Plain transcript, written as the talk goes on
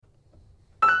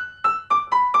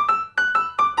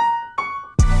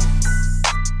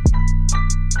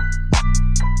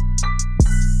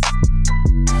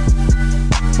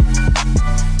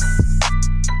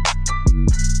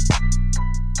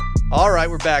right,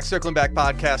 we're back. Circling Back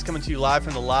Podcast coming to you live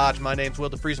from the Lodge. My name's Will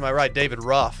DeFries. To my right, David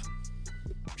Ruff.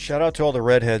 Shout out to all the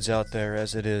redheads out there,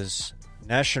 as it is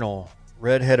National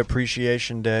Redhead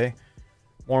Appreciation Day.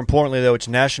 More importantly, though, it's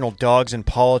National Dogs in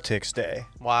Politics Day.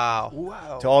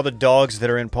 Wow. To all the dogs that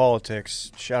are in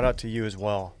politics, shout out to you as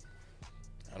well.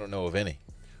 I don't know of any.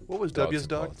 What was Dogs W's in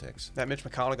dog? politics. That Mitch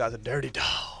McConnell guy's a dirty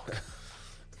dog.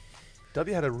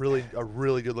 W had a really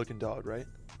good looking dog, right?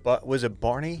 But was it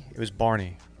Barney? It was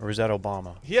Barney. Or was that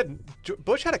Obama?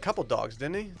 Bush had a couple dogs,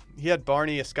 didn't he? He had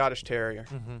Barney, a Scottish Terrier.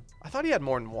 Mm-hmm. I thought he had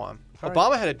more than one. All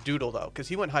Obama right. had a doodle, though, because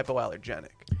he went hypoallergenic.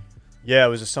 Yeah, it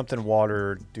was a something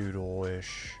water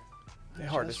doodle-ish.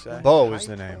 Hard to say. Bo was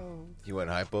the name. You went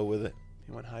hypo with it?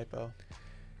 He went hypo.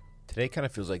 Today kind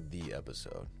of feels like the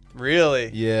episode. Really?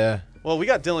 Yeah. Well, we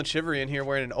got Dylan Shivery in here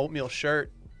wearing an oatmeal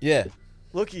shirt. Yeah.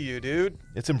 Look at you, dude.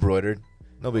 It's embroidered.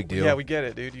 No big deal. Yeah, we get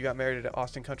it, dude. You got married at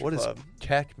Austin Country What does Club.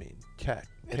 CAC mean? CAC.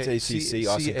 It's ACC,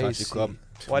 Austin Country Club.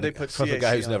 Why'd they put From the CAC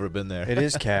guy who's on? never been there. It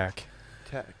is CAC.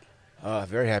 CAC.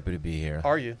 Very happy to be here.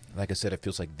 Are you? Like I said, it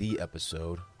feels like the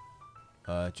episode.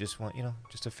 Just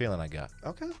a feeling I got.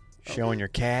 Okay. Showing your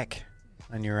CAC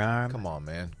on your arm. Come on,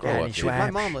 man. Grow Daddy up, dude.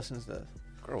 swag. My mom listens to this.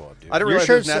 Grow up, dude. I didn't Your realize it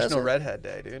shirt was says National it. Redhead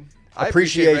Day, dude.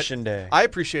 Appreciation Day. I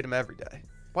appreciate him every day.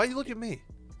 Why you look at me?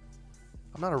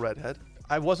 I'm not a redhead.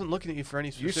 I wasn't looking at you for any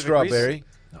You're specific strawberry. reason.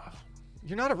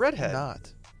 You're not a redhead. I'm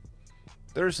not.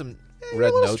 There's some you're red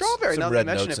a little notes. strawberry now Some that you red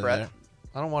mention notes it, in Brett. there.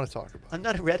 I don't want to talk about it. I'm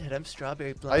not a redhead. I'm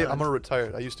strawberry blonde. I'm a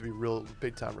retired. I used to be real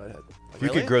big time redhead. If you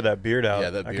Really? could grow that beard out, Yeah,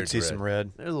 that I could beard's see red. some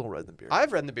red. They're a little red in the beard. I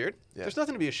have red in the beard. Yeah. There's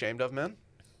nothing to be ashamed of, man.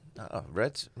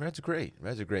 Red's great.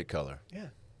 Red's a great color. Yeah.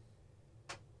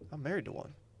 I'm married to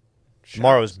one.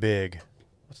 Tomorrow's big.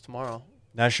 What's tomorrow?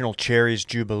 National Cherries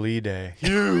Jubilee Day.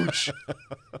 Huge.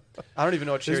 I don't even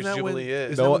know what Cherries Isn't that when, Jubilee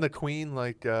is. Isn't that when the queen,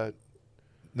 like,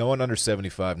 No one under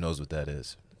 75 knows what that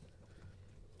is.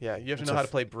 Yeah, you have to It's know a how to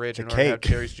play bridge in it's order a to have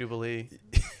cake. Cherries Jubilee.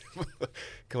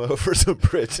 Come over for some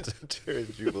bridge and some Cherry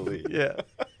Jubilee. Yeah.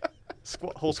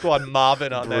 Whole squad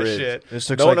mobbing on that Bridge. shit. This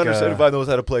looks No like one under 75 knows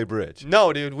how to play bridge.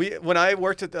 No, dude. When I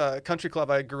worked at the country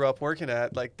club I grew up working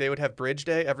at, like they would have bridge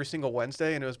day every single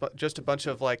Wednesday, and it was just a bunch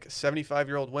of like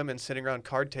 75-year-old women sitting around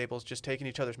card tables just taking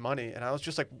each other's money, and I was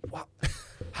just like, wow,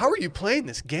 how are you playing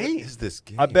this game? What is this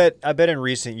game? I bet in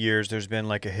recent years there's been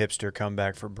like a hipster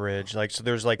comeback for bridge. Like so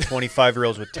there's like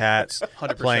 25-year-olds with tats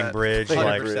 100%. playing bridge,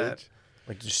 100%.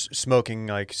 like just smoking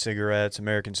like cigarettes,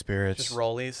 American spirits. Just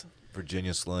rollies.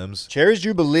 Virginia Slims. Cherries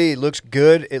Jubilee looks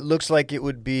good. It looks like it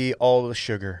would be all the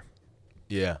sugar.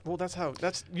 Yeah. Well,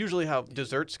 that's usually how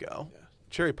desserts go.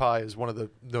 cherry pie is one of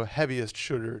the heaviest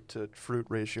sugar to fruit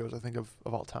ratios, I think, of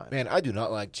all time. Man, I do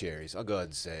not like cherries. I'll go ahead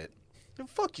and say it. Then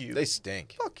fuck you. They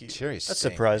stink. Fuck you. Cherries That's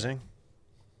stink. surprising.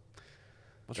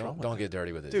 What's wrong with Don't that? get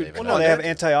dirty with it, Dude, David. well, No, no, they have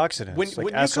that's- antioxidants. When, like when,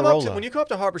 you acerola. when you come up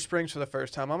to Harbor Springs for the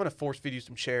first time, I'm going to force feed you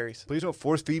some cherries. Please don't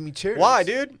force feed me cherries. Why,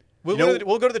 dude? We'll You know-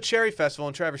 we'll go to the cherry festival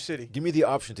in Traverse City. Give me the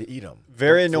option to eat them.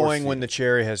 Very annoying when the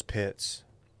cherry has pits,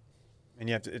 and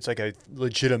you have to. It's like a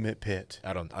legitimate pit.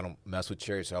 I don't mess with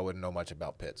cherries, so I wouldn't know much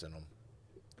about pits in them.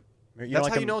 That's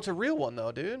how you know it's a real one,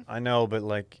 though, dude. I know, but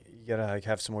like you gotta like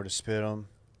have somewhere to spit them.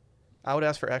 I would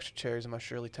ask for extra cherries in my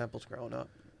Shirley Temples growing up.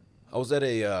 I was at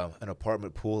an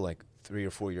apartment pool like 3 or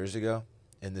 4 years ago,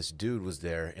 and this dude was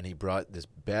there, and he brought this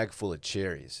bag full of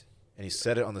cherries, and he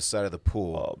set it on the side of the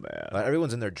pool. Oh man! Like,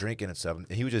 everyone's in there drinking and stuff,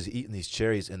 and he was just eating these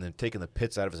cherries and then taking the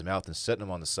pits out of his mouth and setting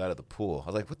them on the side of the pool. I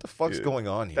was like, what the fuck's Dude, going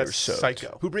on here? That's soaked.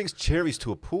 psycho. Who brings cherries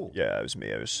to a pool? Yeah, it was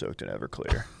me. I was soaked in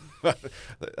Everclear.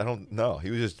 I don't know.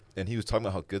 He was talking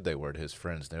about how good they were to his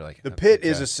friends. They're like, The pit okay.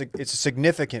 is it's a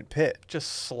significant pit.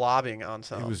 Just slobbing on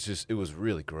something. It was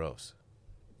really gross.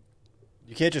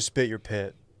 You can't just spit your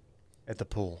pit at the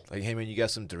pool. Like, hey man, you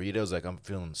got some Doritos? Like, I'm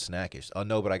feeling snackish. Oh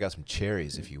no, but I got some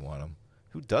cherries if you want them.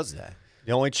 Who does that?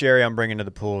 The only cherry I'm bringing to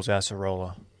the pool is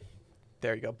acerola.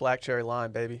 There you go. Black cherry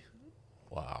lime, baby.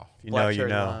 Wow, If you Black know, you cherry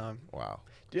know. lime. wow.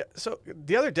 Yeah, so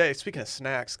the other day, speaking of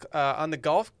snacks, on the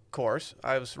golf course,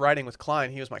 I was riding with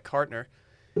Klein. He was my partner.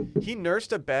 He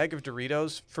nursed a bag of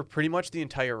Doritos for pretty much the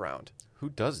entire round. Who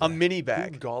does that? A mini Who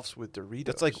bag. golfs with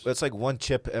Doritos? That's like one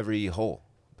chip every hole,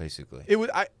 basically. It was.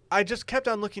 I just kept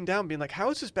on looking down, being like, how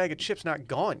is this bag of chips not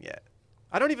gone yet?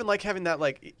 I don't even like having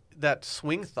that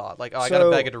swing thought. Like, oh, I got a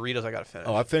So- bag of Doritos, I got to finish.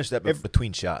 Oh, I finished that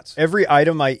between shots. Every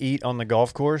item I eat on the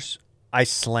golf course, I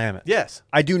slam it. Yes.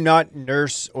 I do not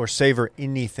nurse or savor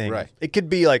anything. Right. It could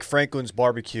be like Franklin's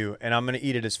barbecue, and I'm going to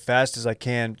eat it as fast as I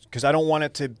can because I don't want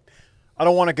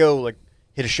to go like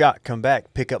hit a shot, come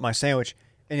back, pick up my sandwich,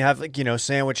 and you have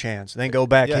sandwich hands, then go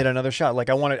back, Yeah. hit another shot. Like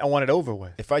I want it over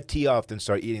with. If I tee off and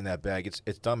start eating that bag,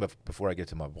 it's done before I get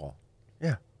to my ball.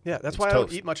 Yeah. Yeah, that's It's why I don't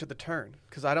toast. eat much at the turn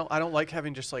because I don't like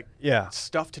having just like Yeah.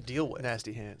 stuff to deal with.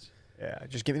 Nasty hands. Yeah.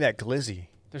 Just give me that glizzy.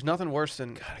 There's nothing worse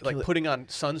than like can't putting on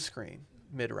sunscreen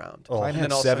mid round. Oh. Klein and had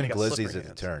then all of a sudden 7 you got glizzies slippery at the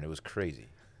hands. turn. It was crazy.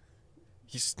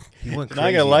 He's He went not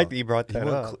crazy. gonna like on- that you brought he that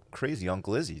went up. crazy on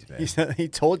glizzies, man. He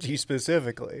told you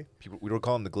specifically. We were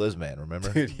calling him the Glizz Man,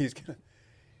 remember? Dude, he's gonna.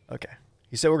 Okay.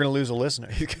 He said we're gonna lose a listener.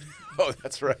 Oh,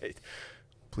 that's right.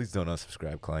 Please don't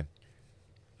unsubscribe, Klein.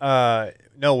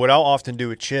 No, what I'll often do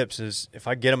with chips is if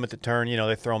I get them at the turn,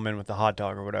 they throw them in with the hot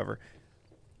dog or whatever.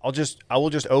 I will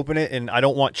just open it, and I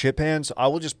don't want chip hands. So I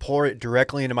will just pour it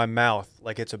directly into my mouth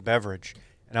like it's a beverage,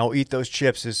 and I'll eat those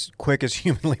chips as quick as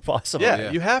humanly possible. Yeah,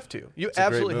 Yeah. you have to. You It's a great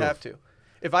absolutely move. have to.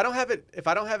 If I don't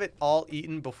have it all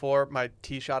eaten before my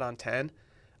tee shot on 10,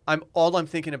 all I'm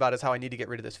thinking about is how I need to get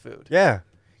rid of this food. Yeah.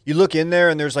 You look in there,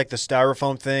 and there's like the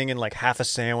styrofoam thing and like half a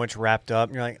sandwich wrapped up,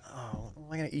 and you're like, oh, am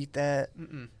I gonna eat that?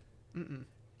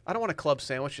 I don't want a club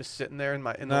sandwich just sitting there in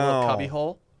the No. little cubby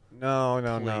hole. No.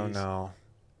 Please.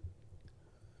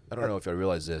 I don't know if I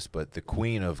realize this, but the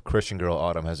queen of Christian Girl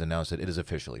Autumn has announced that it is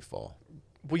officially fall.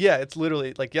 Well, yeah, it's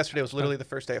literally like yesterday was literally the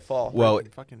first day of fall. Well,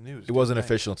 Fucking news. it wasn't dude.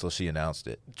 official until she announced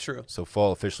it. True. So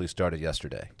fall officially started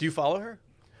yesterday. Do you follow her?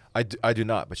 I do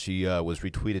not, but she was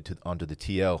retweeted onto the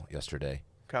TL yesterday,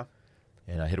 Okay.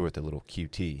 and I hit her with a little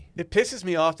QT. It pisses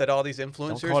me off that all these call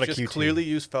influencers it a just QT. clearly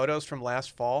use photos from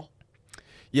last fall.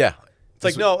 Yeah. It's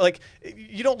like, no, like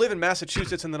you don't live in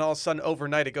Massachusetts and then all of a sudden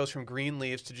overnight it goes from green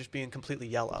leaves to just being completely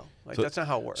yellow. Like So that's not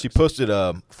how it works. She posted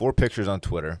 4 pictures on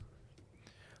Twitter.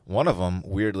 One of them,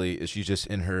 weirdly, is she's just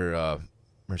in her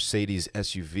Mercedes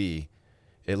SUV.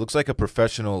 It looks like a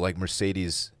professional like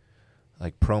Mercedes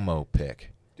like promo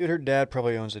pic. Dude, her dad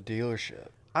probably owns a dealership.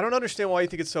 I don't understand why you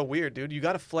think it's so weird, dude. You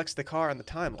got to flex the car on the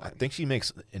timeline. I think she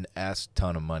makes an ass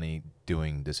ton of money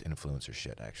doing this influencer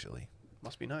shit, actually.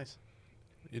 Must be nice.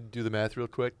 You do the math real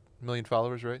quick. 1 million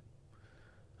followers, right?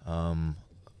 On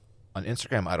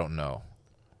Instagram, I don't know.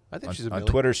 I think On, she's a on million.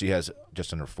 Twitter, she has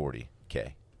just under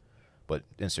 40K. But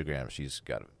Instagram,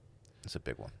 it's a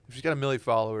big one. If she's got 1 million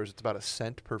followers, it's about a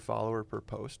cent per follower per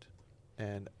post,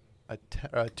 and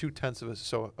 2/10 of a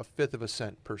so a fifth of a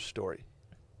cent per story.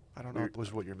 I don't know.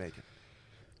 Was what you're making.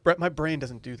 Brett, my brain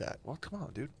doesn't do that. Well, come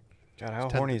on, dude. God, how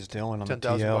 10 horny is Dylan on the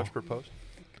 10,000 TL? bucks per post.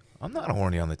 I'm not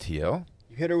horny on the TL.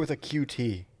 You hit her with a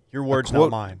QT. Your A words,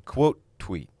 quote, not mine. Quote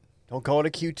tweet. Don't call it a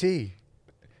QT.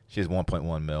 She has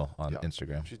 1.1 mil on Yeah.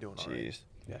 Instagram. She's doing all right. Jeez.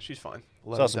 Yeah, she's fine.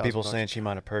 Saw some people 11,000 saying bucks. she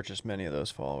might have purchased many of those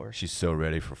followers. She's so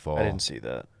ready for fall. I didn't see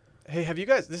that. Hey, have you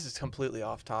guys? This is completely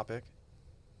off topic.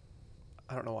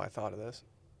 I don't know why I thought of this.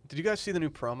 Did you guys see the new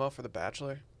promo for The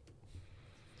Bachelor?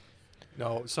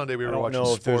 No, Sunday we I were don't watching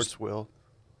know if there's- sports. Will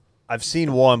I've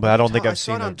seen one, but I don't think I I've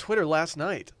saw seen it on it. Twitter last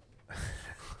night.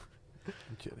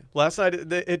 I'm kidding. Last night,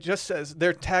 it just says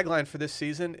their tagline for this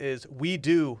season is "We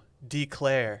do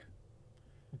declare."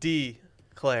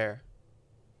 Declare.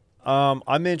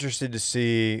 I'm interested to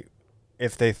see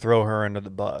if they throw her under the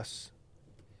bus.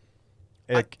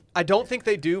 I don't think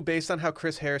they do, based on how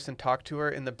Chris Harrison talked to her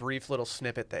in the brief little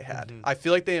snippet they had. Mhm. I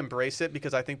feel like they embrace it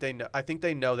because I think they know. I think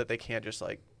they know that they can't just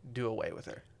like do away with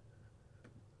her.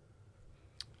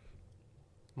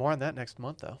 More on that next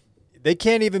month, though. They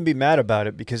can't even be mad about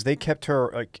it because they kept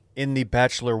her like in the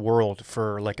Bachelor world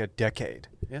for like a decade.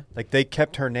 Yeah. Like they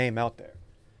kept her name out there.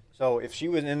 So if she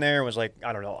was in there and was like,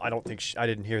 I don't know, I don't think I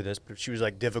didn't hear this, but if she was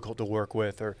like difficult to work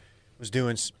with or was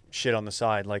doing shit on the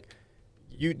side, like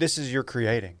this is your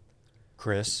creating,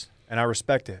 Chris, and I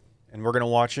respect it. And we're gonna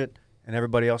watch it, and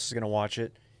everybody else is gonna watch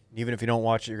it. And even if you don't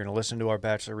watch it, you're gonna listen to our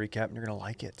Bachelor recap, and you're gonna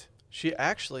like it. She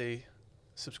actually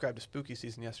subscribed to Spooky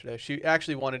Season yesterday. She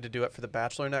actually wanted to do it for The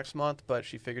Bachelor next month, but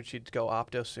she figured she'd go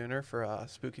Opto sooner for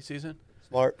Spooky Season.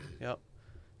 Smart. Yep.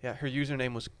 Yeah, her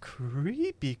username was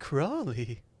Creepy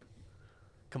Crawly.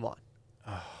 Come on.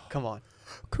 Come on.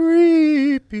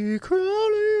 Creepy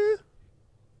crawly.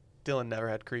 Dylan never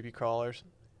had creepy crawlers.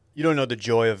 You don't know the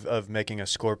joy of making a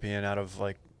scorpion out of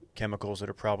like chemicals that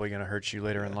are probably going to hurt you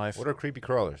later in life. What are creepy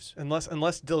crawlers? Unless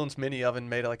Dylan's mini oven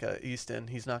made like a Easton,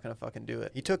 he's not going to fucking do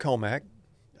it. He took home ec.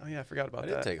 Oh, yeah, I forgot about I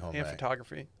that. did take home and ec.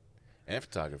 photography. And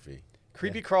photography.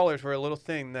 Creepy crawlers were a little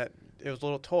thing that it was a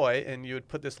little toy, and you would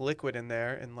put this liquid in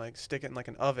there and like stick it in like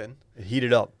an oven It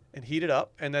heated up. and heat it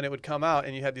up, and then it would come out,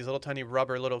 and you had these little tiny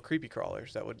rubber little creepy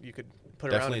crawlers that you could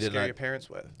put around Definitely and did scare not- your parents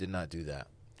with. Did not do that.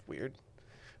 Weird.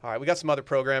 All right, we got some other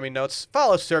programming notes.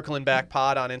 Follow Circling Back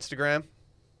Pod on Instagram.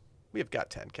 We have got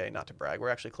 10K, not to brag. We're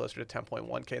actually closer to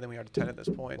 10.1K than we are to 10 at this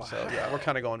point. So, yeah, we're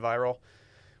kind of going viral.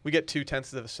 We get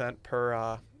 0.2%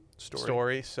 per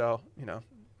story. So,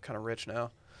 kind of rich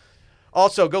now.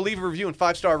 Also, go leave a review and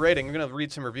 5-star rating. We're going to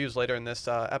read some reviews later in this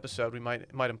episode. We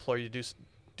might implore you to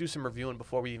do do some reviewing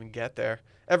before we even get there.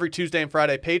 Every Tuesday and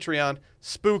Friday, Patreon,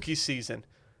 spooky season.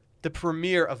 The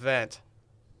premiere event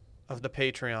of the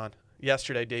Patreon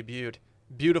yesterday debuted.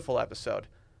 Beautiful episode.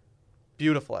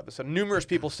 Beautiful episode. Numerous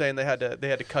people saying they had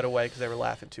to cut away because they were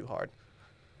laughing too hard.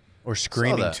 Or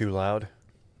screaming that. too loud.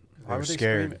 Why were they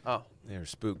scared. screaming? Oh, They were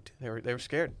spooked. they were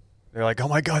scared. They're like, oh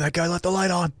my God, that guy left the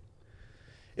light on.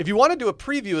 If you want to do a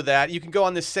preview of that, you can go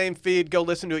on this same feed. Go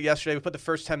listen to it yesterday. We put the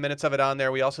first 10 minutes of it on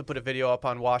there. We also put a video up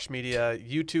on Wash Media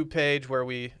YouTube page where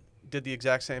we did the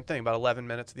exact same thing, about 11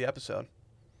 minutes of the episode.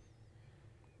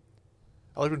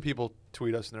 I like when people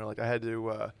tweet us and they're like, I had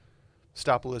to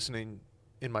stop listening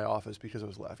in my office because I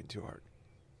was laughing too hard.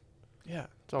 Yeah.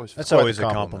 It's always That's fun. always a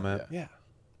compliment, compliment. Yeah.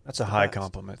 That's a The high best.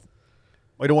 compliment.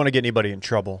 We don't want to get anybody in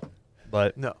trouble,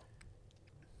 but No.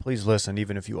 please listen,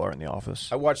 even if you are in the office.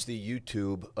 I watched the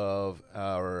YouTube of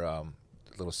our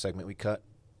little segment we cut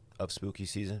of spooky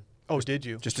season. Oh, did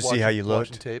you? Just to Watching- see how you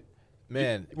watching looked.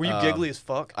 Man, tape. Were you giggly as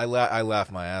fuck? I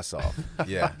laugh my ass off.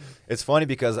 Yeah, it's funny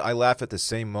because I laugh at the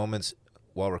same moments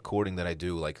while recording that I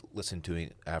do like listen to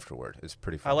it afterward. It's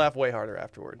pretty I funny. laugh way harder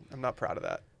afterward. I'm not proud of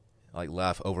that. I like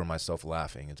laugh over myself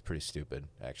laughing. It's pretty stupid,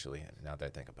 actually. Now that I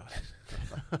think about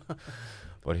it,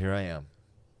 but here I am.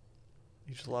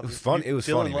 You just love It was fun- it was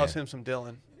Dylan funny, loves man. him some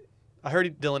Dylan. I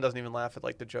heard Dylan doesn't even laugh at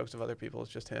like the jokes of other people.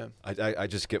 It's just him. I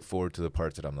just get forward to the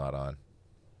parts that I'm not on,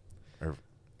 or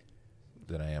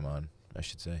that I am on, I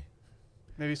should say.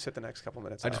 Maybe sit the next couple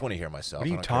minutes. I just out. want to hear myself. What are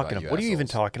I you don't care about talking about? What are you even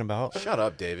assholes. talking about? Shut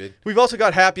up, David. We've also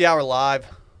got Happy Hour Live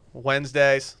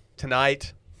Wednesdays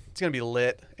tonight. It's going to be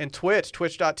lit. And Twitch,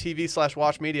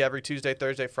 twitch.tv/watchmedia every Tuesday,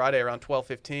 Thursday, Friday around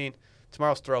 12:15.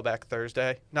 Tomorrow's Throwback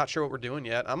Thursday. Not sure what we're doing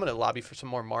yet. I'm going to lobby for some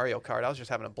more Mario Kart. I was just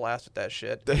having a blast with that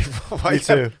shit. Dave, why Me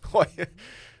too. Why,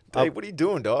 Dave, what are you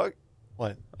doing, dog?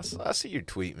 What? I see your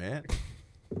tweet, man.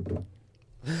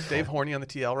 Dave Horny on the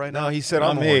TL right now? No, he said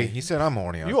Not I'm me. horny. He said I'm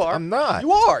horny. You are. I'm not.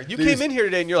 You are. You Dude. came in here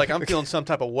today and you're like, I'm feeling some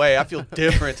type of way. I feel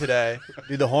different today.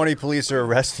 Dude, the horny police are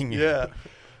arresting you. Yeah.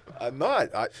 I'm not.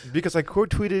 Because I quote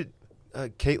tweeted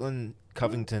Caitlin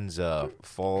Covington's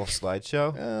fall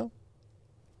slideshow. Yeah.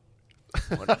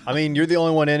 I mean, you're the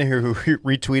only one in here who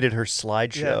retweeted her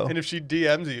slideshow. Yeah. And if she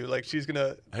DMs you, like she's going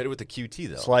to, I hit it with the QT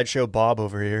though. Slideshow Bob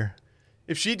over here.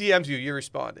 if she DMs you, you're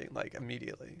responding like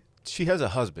immediately. She has a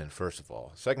husband, first of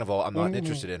all. Second of all, I'm not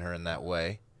interested in her in that way.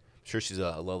 I'm sure she's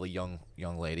a lovely young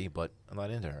lady, but I'm not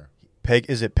into her.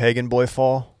 Is it Pagan Boy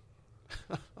Fall?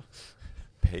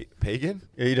 Pagan?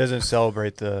 Yeah, he doesn't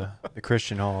celebrate the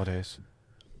Christian holidays.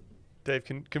 Dave,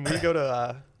 can we go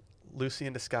to Lucy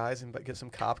in Disguise and get some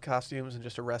cop costumes and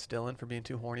just arrest Dylan for being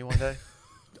too horny one day?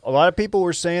 A lot of people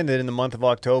were saying that in the month of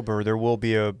October there will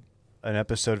be an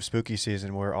episode of Spooky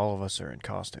Season where all of us are in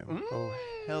costume. Oh,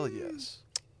 hell yes.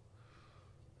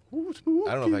 I don't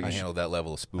know if I can handle that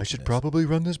level of spookiness. I should probably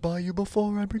run this by you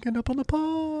before I bring it up on the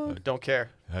pod. Don't care.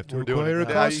 I have to We're doing acquire a it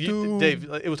now. costume. Dave,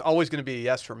 it was always going to be a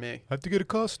yes for me. I have to get a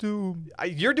costume.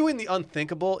 You're doing the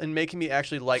unthinkable and making me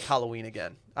actually like Halloween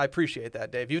again. I appreciate that,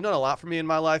 Dave. You've done a lot for me in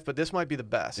my life, but this might be the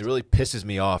best. It really pisses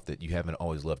me off that you haven't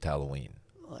always loved Halloween.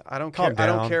 I don't Calm care. I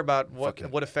don't down. care about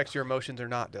Fucking- what affects your emotions or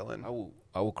not, Dylan.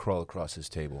 I will crawl across his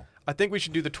table. I think we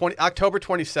should do the October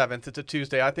 27th. It's a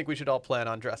Tuesday. I think we should all plan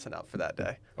on dressing up for that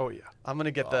day. Oh, yeah. I'm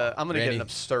gonna get get Randy, an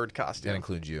absurd That costume.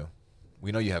 includes you.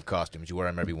 We know you have costumes. You wear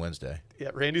them every Wednesday. Yeah,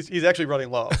 Randy's actually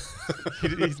running low.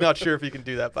 He's not sure if he can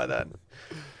do that by then.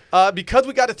 Because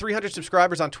we got to 300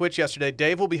 subscribers on Twitch yesterday,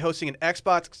 Dave will be hosting an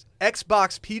Xbox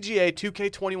PGA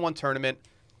 2K21 tournament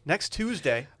next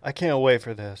Tuesday. I can't wait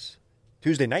for this.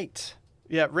 Tuesday night.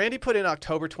 Yeah, Randy put in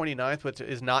October 29th, which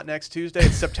is not next Tuesday.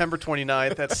 It's September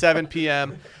 29th at 7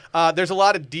 p.m. There's a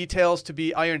lot of details to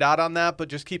be ironed out on that, but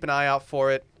just keep an eye out for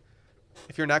it.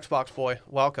 If you're an Xbox boy,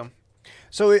 welcome.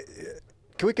 So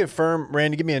can we confirm,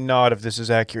 Randy, give me a nod if this is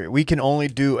accurate. We can only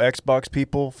do Xbox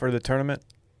people for the tournament?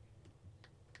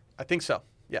 I think so.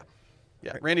 Yeah.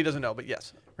 Yeah. Randy doesn't know, but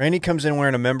yes. Randy comes in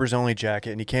wearing a members only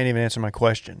jacket and he can't even answer my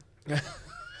question.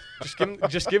 Just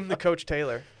give him the Coach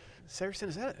Taylor. Saracen,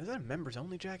 is that a members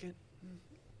only jacket?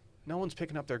 No one's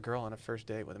picking up their girl on a first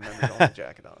date with a members only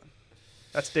jacket on.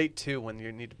 That's date 2 when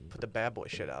you need to put the bad boy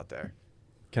shit out there.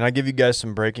 Can I give you guys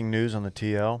some breaking news on the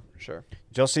TL? Sure.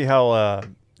 Did y'all see how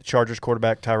Chargers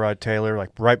quarterback Tyrod Taylor, like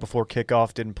right before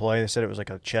kickoff, didn't play? They said it was like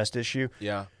a chest issue.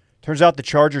 Yeah. Turns out the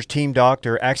Chargers team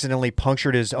doctor accidentally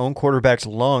punctured his own quarterback's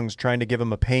lungs trying to give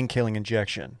him a pain-killing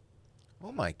injection.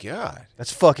 Oh, my God.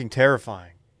 That's fucking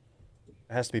terrifying.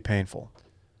 It has to be painful.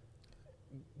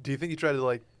 Do you think he tried to,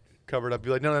 like, cover it up?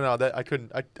 Be like, no, that I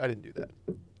couldn't. I didn't do that.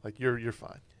 Like, you're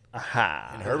fine.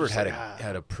 Aha. And Herbert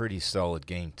had a pretty solid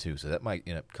game, too, so that might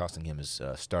end up costing him his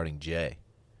starting J.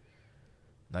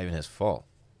 Not even his fault.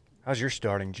 How's your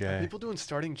starting Are J? people doing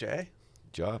starting J?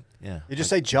 Job. Yeah. You just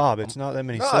say job. It's not that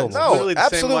many No, syllables. no, Literally the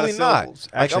same amount absolutely of not. syllables.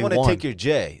 Like, Actually, I'm gonna one. take your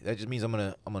J. That just means I'm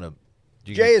gonna.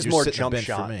 J is you're more sitting jump the bench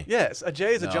shot. for me. Yes, a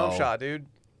J is a jump No. shot, dude.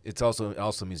 It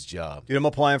also means job. Dude, I'm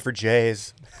applying for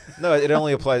J's. No, it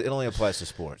only applies to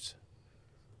sports.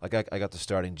 Like I got the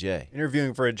starting J.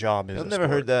 Interviewing for a job is I've a never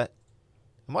sport. heard that.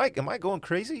 Am I going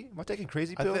crazy? Am I taking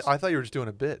crazy pills? I thought you were just doing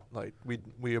a bit. Like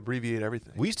we abbreviate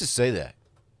everything. We used to say that.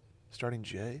 Starting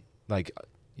J. Like,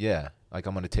 yeah, like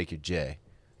I'm gonna take your J.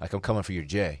 Like I'm coming for your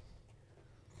J.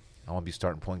 I want to be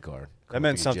starting point guard. That Coming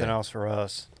meant for your something J. else for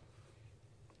us.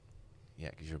 Yeah,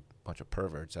 because you're a bunch of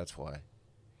perverts. That's why.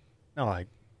 No, like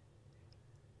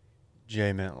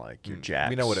J meant like your jacks.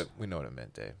 We know what it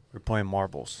meant, Dave. We're playing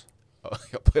marbles. Oh,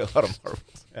 I play a lot of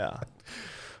marbles. Yeah.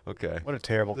 Okay. What a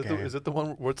terrible game. Is it the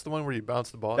one? What's the one where you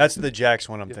bounce the ball? That's the jacks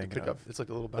one I'm You have to thinking pick of. up. It's like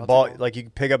a little The bouncy ball, like you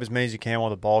can pick up as many as you can while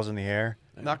the ball's in the air.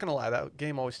 Not gonna lie, that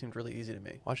game always seemed really easy to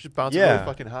me. Why don't you just bounce it Yeah. really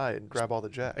fucking high and grab all the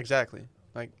jacks? Exactly.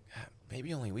 Like,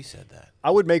 Maybe only we said that. I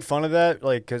would make fun of that,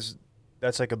 like, because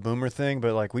that's like a boomer thing,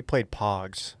 but like we played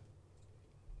Pogs.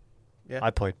 yeah. I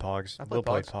played Pogs. I Bill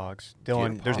played played Pogs.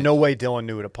 Dylan, Yeah, there's Pogs. no way Dylan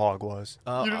knew what a Pog was.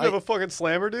 you didn't have a fucking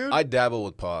slammer, dude? I dabble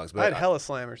with Pogs, but I had hella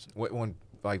slammers. when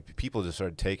like people just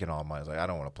started taking all mine, I was like, I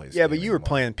don't want to play this Yeah, game but you were anymore.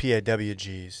 playing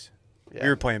PAWGs. Yeah. You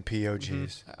were playing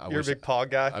POGs. I You're a wish- big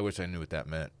pog guy. I wish I knew what that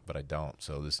meant, but I don't.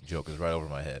 So this joke is right over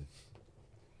my head.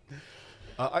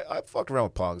 I fucked around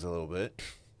with Pogs a little bit.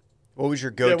 What was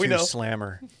your we go-to know.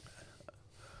 slammer?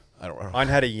 I don't remember. Mine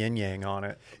had a yin yang on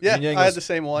it. Yeah, Yin Yang I had was- the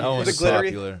same one. That one The was glittery.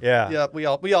 popular. Yeah. Yeah,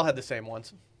 we all had the same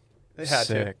ones. They had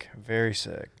to. Sick. Very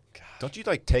sick. Don't you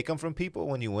like take them from people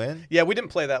when you win? Yeah, we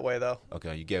didn't play that way though.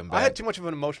 Okay, you give them back. I had too much of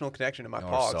an emotional connection to my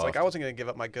Or pogs. Like soft. I wasn't gonna give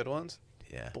up my good ones.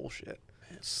 Yeah. Bullshit.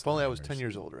 If only I was 10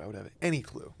 years older, I would have any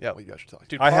clue Yeah. what you guys are talking.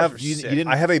 Dude, I pogs have were you sick. didn't-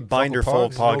 I have a binder full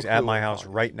of Pogs? Pogs No at clue my what house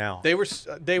Pog. right now. They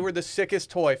were the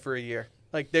sickest toy for a year.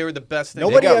 Like they were the best thing.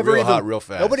 Nobody got ever real even hot real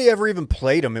fast. Nobody ever even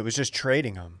played them. It was just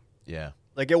trading them. Yeah.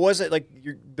 Like it wasn't like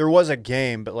there was a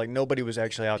game, but like nobody was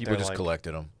actually out People there just like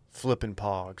collected them. flipping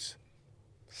Pogs.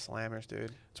 Slammers,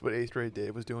 dude. That's what 8th grade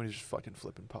Dave was doing. He's just fucking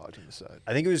flipping pods on the side.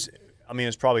 I think it was. I mean, it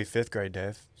was probably 5th grade,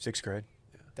 Dave. 6th grade.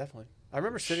 Definitely. I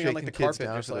remember sitting on like the Shaking kids carpet,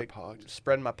 down just for their like pogs.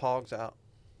 spreading my pogs out.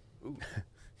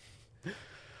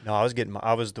 No, I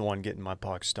was the one getting my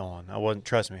Pogs stolen. I wasn't.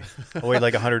 Trust me. I weighed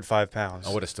like 105 pounds.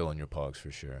 I would have stolen your Pogs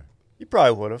for sure. You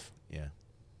probably would have. Yeah. Man.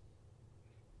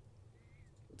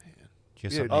 Do you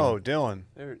have Yeah, something- Oh, Dylan.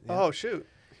 There, Oh shoot!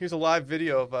 Here's a live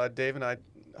video of Dave and I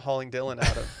hauling Dylan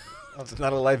out of. It's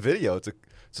not a live video. It's a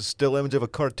still image of a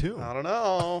cartoon. I don't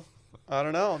know. I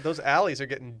don't know. Those alleys are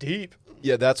getting deep.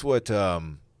 Yeah, that's what.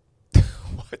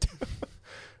 What?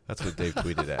 That's what Dave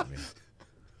tweeted at me.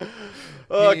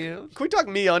 Can we talk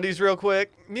MeUndies real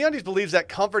quick? MeUndies believes that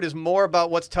comfort is more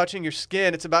about what's touching your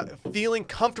skin. It's about feeling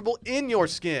comfortable in your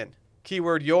skin.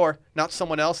 Keyword your, not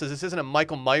someone else's. This isn't a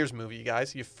Michael Myers movie, you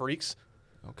guys, you freaks.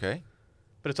 Okay.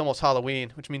 But it's almost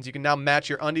Halloween, which means you can now match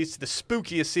your undies to the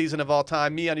spookiest season of all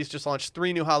time. MeUndies just launched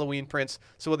 3 new Halloween prints.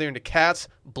 So whether you're into cats,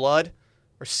 blood,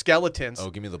 or skeletons, Oh,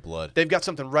 give me the blood. they've got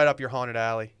something right up your haunted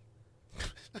alley.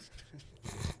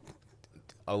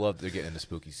 I love they're getting into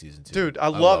spooky season too. Dude, I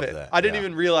love it. that. I didn't Yeah.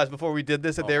 even realize before we did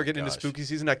this that Oh they were my getting into gosh. spooky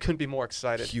season. I couldn't be more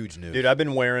excited. Huge news. Dude, I've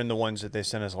been wearing the ones that they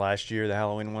sent us last year, the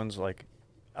Halloween ones. Like,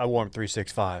 I wore them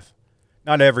 365.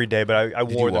 Not every day, but I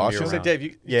Did wore you them wash year them? So round. Dave,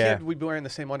 you Yeah. can't be wearing the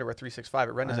same underwear 365.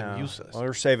 It renders I them know. useless. Well,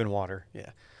 they're saving water.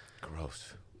 Yeah.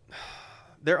 Gross.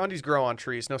 Their undies grow on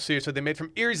trees. No, seriously, they're made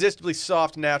from irresistibly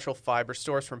soft natural fiber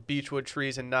sourced from beechwood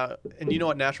trees. And you know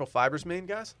what natural fibers mean,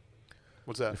 guys?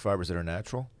 What's The that? fibers that are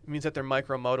natural. It means that their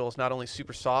micromodal is not only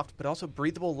super soft, but also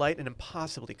breathable, light, and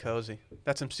impossibly cozy.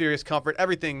 That's some serious comfort.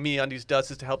 Everything MeUndies does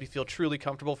is to help you feel truly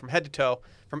comfortable from head to toe,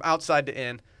 from outside to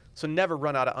in. So never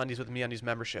run out of undies with MeUndies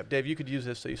membership. Dave, you could use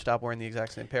this so you stop wearing the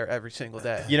exact same pair every single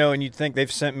day. You know, and you'd think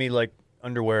they've sent me like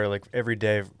underwear like every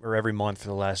day or every month for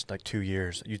the last like 2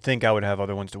 years. You'd think I would have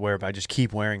other ones to wear, but I just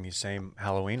keep wearing these same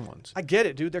Halloween ones. I get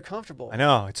it, dude. They're comfortable. I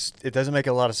know it doesn't make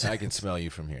a lot of sense. I can smell you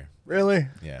from here. Really?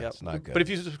 Yeah, Yep. it's not good. But if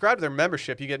you subscribe to their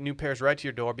membership, you get new pairs right to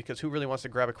your door because who really wants to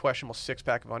grab a questionable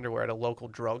 6-pack of underwear at a local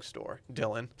drugstore?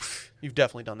 Dylan, you've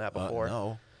definitely done that before.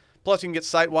 No. Plus, you can get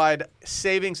site-wide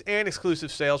savings and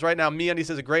exclusive sales. Right now, MeUndies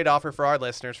has a great offer for our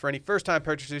listeners. For any first-time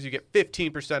purchasers, you get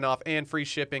 15% off and free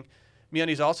shipping.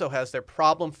 MeUndies also has their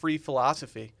problem-free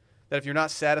philosophy that if you're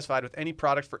not satisfied with any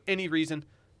product for any reason,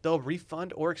 they'll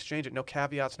refund or exchange it. No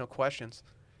caveats, no questions.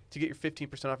 To get your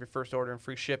 15% off your first order and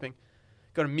free shipping,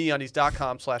 go to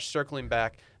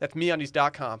MeUndies.com/circlingback. That's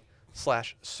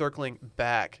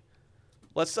MeUndies.com/circlingback.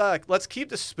 Let's keep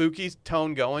the spooky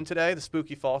tone going today, the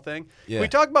spooky fall thing. Yeah. Can we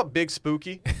talk about Big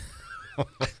Spooky?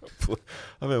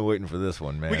 I've been waiting for this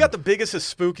one, man. We got the biggest of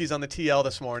spookies on the TL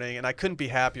this morning, and I couldn't be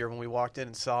happier when we walked in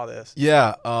and saw this.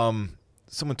 Yeah,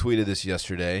 someone tweeted this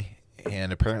yesterday,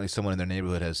 and apparently someone in their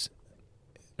neighborhood has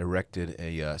erected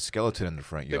a skeleton in the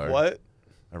front Big yard. what?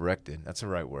 Erected. That's the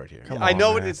right word here. Come I on,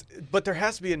 know man. it is, but there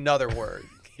has to be another word.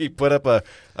 He put up a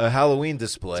Halloween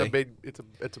display. It's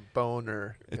a bone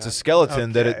or It's a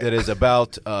skeleton Okay. that is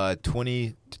about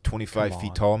 20 to 25 Come feet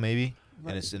on. tall, maybe,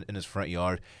 and it's in his front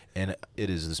yard, and it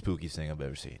is the spookiest thing I've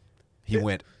ever seen. He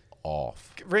went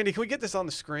off. Randy, can we get this on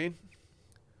the screen?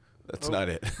 That's not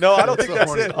it. No, I don't think the that's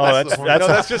horny- it. Oh, that's- no, that's-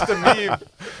 that's just a meme.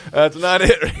 That's not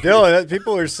it. Dylan,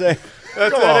 people are saying.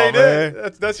 That's, Come that on, ain't man.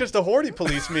 it. That's just a horny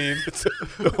police meme.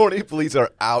 The horny police are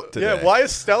out today. Yeah, why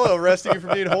is Stella arresting you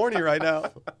for being horny right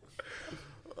now?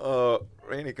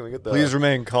 Randy, can we get the? Please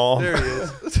remain calm. There he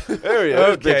is. There he is.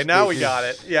 Okay, Big now we spooky. got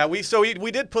it. Yeah,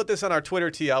 we did put this on our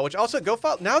Twitter TL, which also go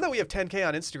follow. Now that we have 10K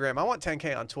on Instagram, I want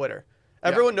 10K on Twitter.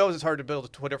 Everyone knows it's hard to build a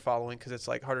Twitter following because it's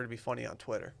like harder to be funny on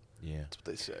Twitter. Yeah. That's what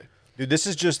they say. Dude, this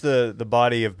is just the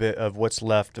body of what's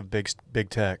left of big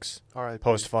techs All right.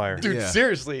 post fire. Dude, Yeah.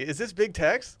 seriously, is this big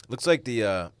text? Looks like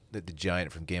the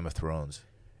giant from Game of Thrones.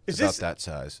 Is About this- that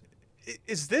size.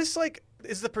 Is this like,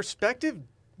 is the perspective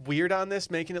weird on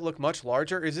this, making it look much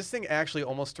larger? Is this thing actually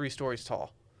almost 3 stories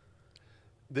tall?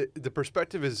 The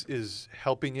perspective is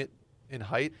helping it in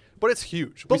height, but it's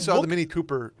huge. But we saw look- the Mini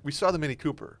Cooper. We saw the Mini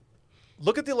Cooper.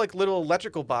 Look at the like little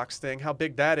electrical box thing, how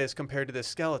big that is compared to this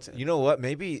skeleton. You know what?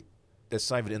 Maybe that's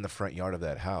not even in the front yard of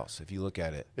that house. If you look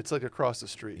at it. It's like across the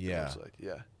street. it Yeah. looks like.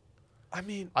 Yeah. I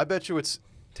mean, I bet you it's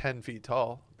 10 feet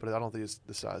tall, but I don't think it's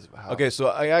the size of a house. Okay, so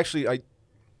I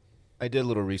did a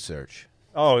little research.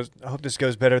 Oh, I hope this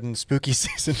goes better than spooky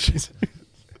season.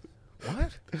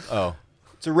 What? Oh,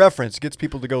 It's a reference. Gets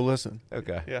people to go listen.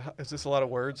 okay. yeah, is this a lot of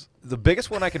words? The biggest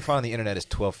one I can find on the internet is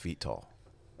 12 feet tall.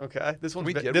 Okay, this one's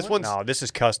we get this one? one's No, this is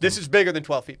custom. this is bigger than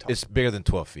 12 feet tall. It's bigger than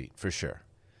 12 feet for sure.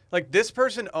 Like this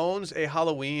person owns a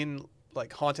Halloween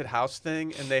like haunted house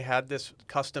thing, and they had this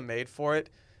custom made for it.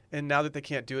 And now that they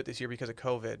can't do it this year because of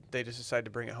COVID, they just decided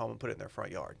to bring it home and put it in their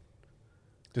front yard.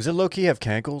 Does it low key have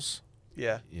cankles?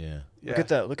 Yeah, Yeah. yeah. Look at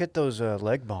that. Look at those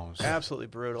leg bones. Absolutely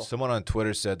brutal. Someone on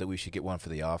Twitter said that we should get one for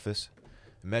the office.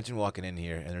 Imagine walking in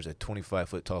here and there's a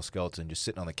 25-foot tall skeleton just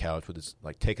sitting on the couch with its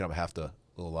like taking up half the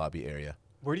little lobby area.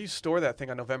 Where do you store that thing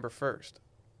on November 1st?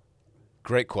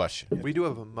 Great question. We do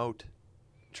have a moat.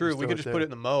 True, Just we throw could it just there. put it in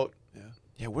the moat. Yeah.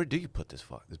 Yeah, where do you put this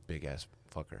big ass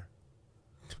fucker?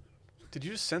 Did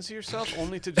you just censor yourself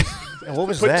only to just Yeah, what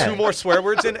was put that? 2 more swear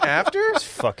words in after?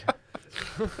 Fuck.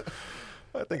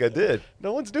 I think I did.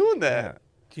 No one's doing that.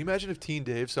 Can you imagine if Teen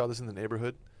Dave saw this in the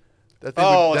neighborhood? That thing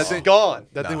Oh, would, that it's thing, gone.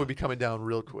 That thing No. would be coming down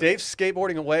real quick. Dave's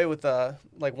skateboarding away with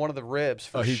like one of the ribs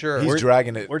for sure. He's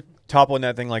dragging it. We're toppling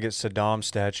that thing like it's Saddam's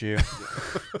statue.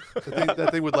 that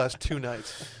thing would last 2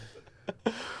 nights.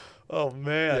 Oh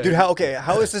man, Dude, how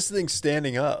is this thing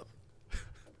standing up?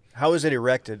 How is it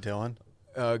erected, Dylan?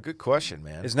 Good question,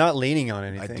 man. It's not leaning on I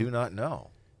anything. do not know.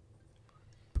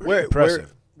 Pretty Where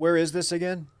impressive. where is this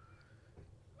again?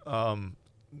 You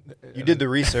You did the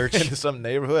research. in some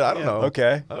neighborhood. I don't know.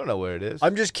 Okay. I don't know where it is.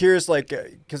 I'm just curious, like,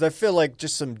 because I feel like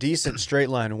just some decent straight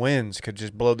line winds could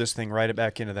just blow this thing right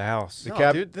back into the house. no,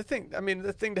 cab- dude, the thing. I mean,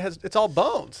 the thing has it's all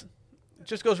bones. It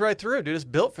just goes right through, dude. It's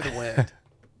built for the wind.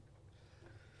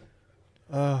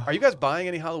 Are you guys buying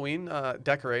any Halloween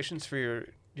decorations for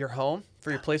your home,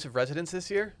 for your place of residence this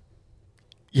year?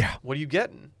 Yeah. What are you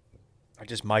getting? I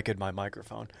just mic'd my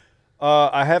microphone.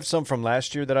 I have some from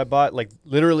last year that I bought, like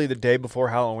literally the day before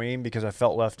Halloween because I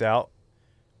felt left out,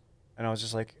 and I was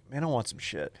just like, man, I want some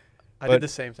shit. I But- did the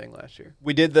same thing last year.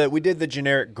 We did the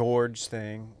generic gorge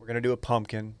thing. We're gonna do a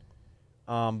pumpkin,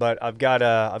 but I've got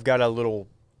a little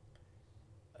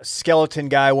skeleton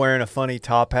guy wearing a funny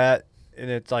top hat, and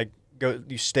it's like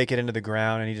you stake it into the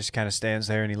ground, and he just kind of stands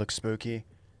there, and he looks spooky.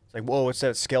 It's like, whoa, what's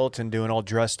that skeleton doing all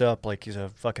dressed up like he's a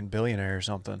fucking billionaire or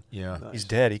something? yeah. Nice. He's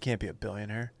dead. He can't be a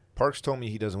billionaire. Parks told me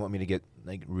he doesn't want me to get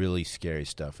like really scary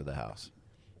stuff for the house.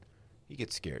 He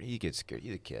gets scared. He's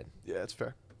a kid. Yeah, that's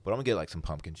fair. But I'm gonna get like some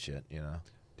pumpkin shit, you know.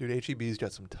 Dude, HEB's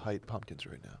got some tight pumpkins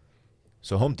right now.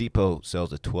 So Home Depot sells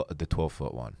the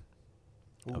 12-foot one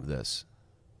Ooh. of this.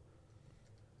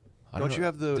 Don't know. you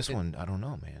have the- this one? I don't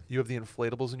know, man. You have the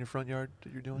inflatables in your front yard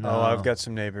that you're doing? No. Oh, I've got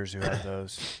some neighbors who have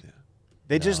those. Yeah.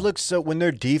 They just No. look so when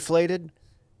they're deflated,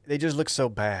 they just look so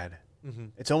bad. Mm-hmm.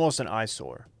 It's almost an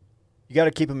eyesore. You got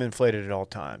to keep them inflated at all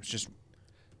times. Just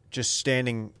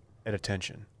standing at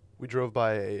attention. We drove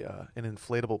by an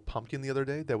inflatable pumpkin the other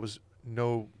day that was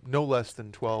no less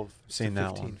than 12 Seen to that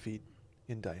 15 one. feet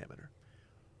in diameter.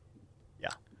 Yeah,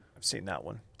 I've seen that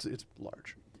one. It's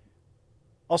large.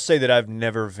 I'll say that I've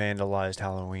never vandalized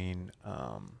Halloween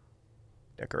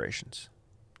decorations.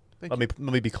 Let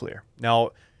me be clear.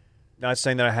 Now, not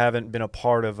saying that I haven't been a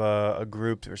part of a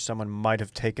group or someone might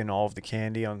have taken all of the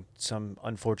candy on some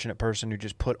unfortunate person who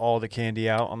just put all the candy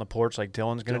out on the porch like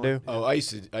Dylan's gonna do. Oh, I used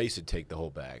to take the whole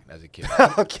bag as a kid.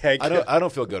 Okay, I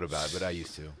don't feel good about it, but I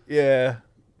used to. Yeah.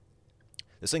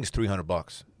 This thing's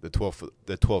 $300. The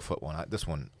 12-foot one. This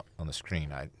one on the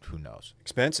screen. Who knows?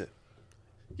 Expensive.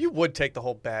 You would take the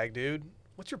whole bag, dude.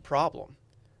 What's your problem?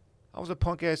 I was a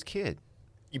punk ass kid.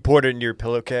 You poured it into your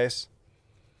pillowcase.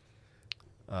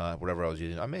 Whatever I was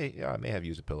using, I may have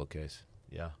used a pillowcase.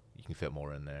 Yeah, you can fit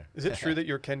more in there. Is it true that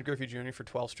you were Ken Griffey Jr. for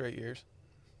 12 straight years?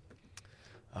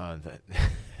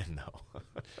 No.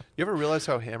 You ever realize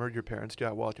how hammered your parents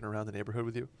got walking around the neighborhood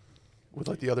with you? With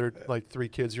like the other like 3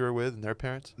 kids you were with and their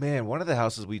parents? Man, one of the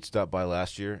houses we'd stopped by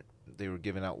last year, they were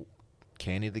giving out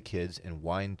candy to the kids and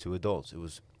wine to adults. It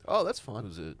was That's it fun.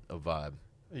 was a vibe.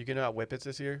 Are you giving out whippets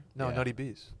this year? No, Yeah. Nutty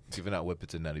Bees. Giving out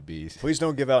whippets and nutty bees. Please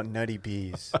don't give out Nutty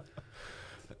Bees.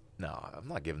 No, I'm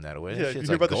not giving that away. Yeah, That you shit's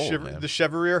hear like about gold, man. the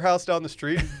Chevalier house down the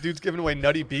street? Dude's giving away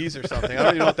nutty bees or something. I don't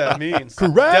even know what that means.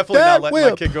 Correct Definitely that not letting my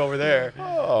whip. kid go over there.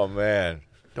 Oh man.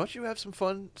 Don't you have some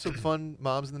fun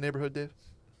moms in the neighborhood, Dave?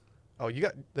 Oh, you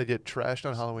got They get trashed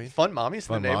on Halloween? fun mommies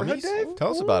Fun in the neighborhood, mommies? Dave? Tell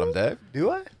us about them, Dave.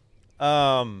 Do I?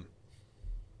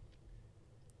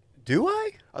 Do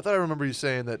I? I thought I remember you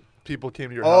saying that people came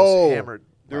to your Oh, house hammered.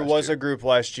 There last was year. a group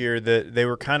last year that they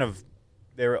were I'm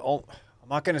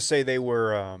not going to say they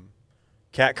were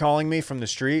catcalling me from the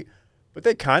street, but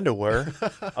they kind of were.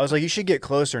 I was like, you should get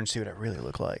closer and see what I really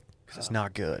look like because it's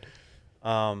not good.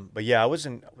 But yeah, what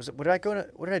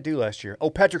did I do last year? Oh,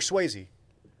 Patrick Swayze.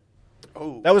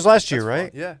 Oh, That was last year, that's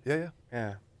right? fun. Yeah.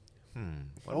 Yeah.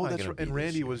 What Oh, am I that's gonna right. be And this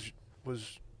Randy year?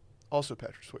 was also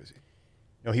Patrick Swayze.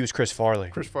 No, he was Chris Farley.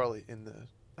 Chris Farley in the.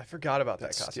 I forgot about that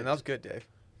That's costume. skit. That was good, Dave.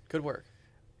 Good work.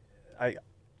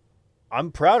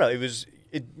 I'm proud of it.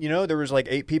 There was like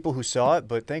 8 people who saw it,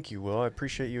 but thank you, Will. I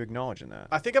appreciate you acknowledging that.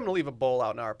 I think I'm gonna leave a bowl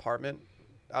out in our apartment,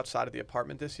 outside of the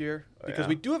apartment this year, because yeah?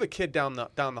 we do have a kid down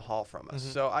the hall from us.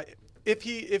 Mhm. So if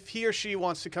he or she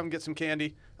wants to come get some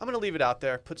candy, I'm gonna leave it out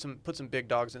there. Put some big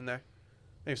dogs in there,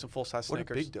 maybe some full size What are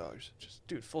Snickers. big dogs? Just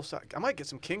dude, full size. I might get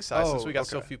some king size since Oh, we got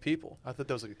so okay. few people. I thought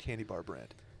that was like a candy bar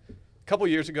brand. A couple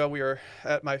years ago, we were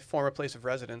at my former place of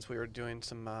residence. We were doing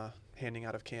some handing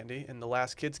out of candy, and the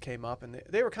last kids came up, and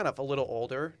they were kind of a little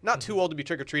older, not too old to be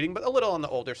trick or treating, but a little on the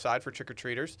older side for trick or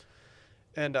treaters.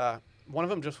 And one of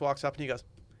them just walks up and he goes,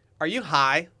 "Are you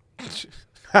high?"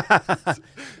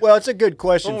 Well, it's a good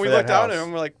question When for we that looked down house. at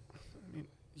him, we're like,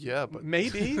 Yeah, but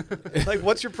maybe. Like,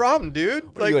 what's your problem, dude?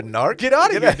 What are Like, you, a narc? get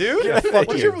out of here, dude. Get outta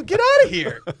What's here. get out of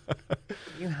here.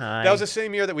 You high. That was the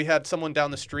same year that we had someone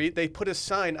down the street. They put a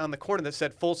sign on the corner that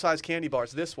said full-size candy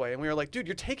bars this way. And we were like, dude,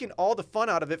 you're taking all the fun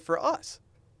out of it for us.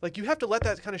 Like, you have to let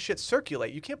that kind of shit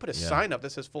circulate. You can't put a Yeah. sign up that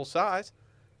says full size.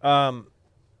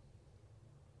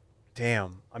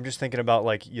 Damn. I'm just thinking about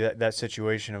like that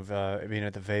situation of being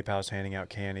at the vape house handing out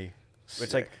candy.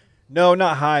 It's like, no,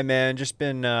 not high, man. Just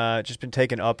been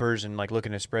taking uppers and like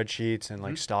looking at spreadsheets and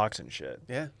like stocks and shit.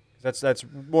 Yeah. That's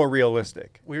more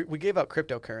realistic. We gave out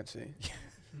cryptocurrency.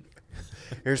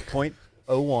 Here's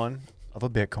 0.01 of a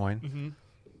Bitcoin. Mm-hmm.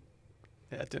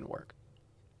 Yeah, it didn't work.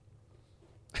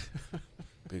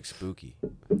 Big spooky.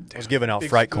 I was giving out Big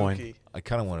fright coin. spooky. I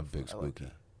kind of want a big I like spooky.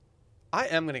 that. I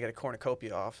am going to get a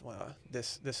cornucopia off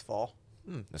this fall.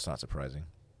 That's not surprising.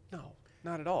 No,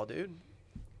 not at all, dude.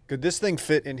 Could this thing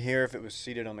fit in here if it was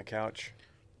seated on the couch?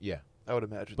 Yeah, I would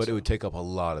imagine. but so. it would take up a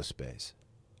lot of space.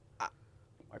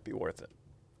 Might be worth it.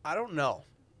 I don't know.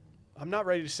 I'm not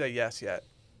ready to say yes yet.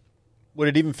 Would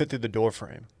it even fit through the door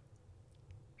frame?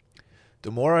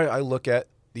 The more I look at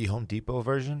the Home Depot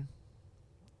version,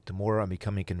 the more I'm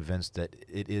becoming convinced that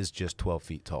it is just 12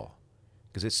 feet tall.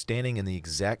 Because it's standing in the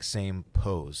exact same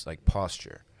pose, like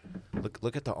posture.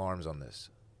 Look at the arms on this.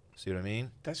 See what I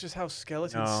mean? That's just how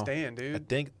skeletons No. stand, I dude.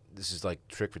 think this is like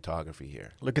trick photography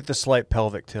here. Look at the slight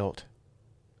pelvic tilt.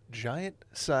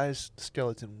 Giant-sized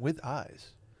skeleton with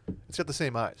eyes. It's got the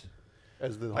same eyes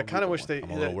as the. I Home kind Depot of wish one. they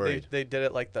I'm a little worried. they did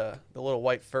it like the little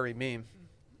white furry meme.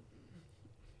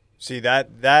 See that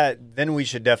then we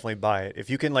should definitely buy it. If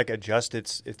you can like adjust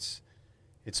its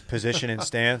position and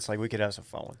stance, like we could have some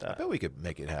fun with I that. bet we could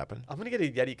make it happen. I'm gonna get a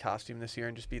Yeti costume this year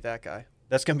and just be that guy.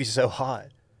 That's gonna be so hot.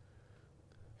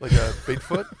 Like a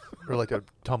Bigfoot or like a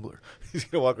tumbler. He's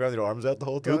going to walk around with your arms out the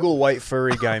whole time? Google white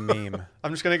furry guy meme.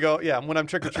 I'm just gonna go. Yeah, when I'm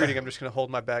trick or treating, I'm just gonna hold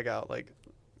my bag out like.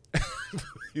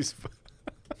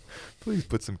 Please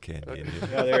put some candy in here.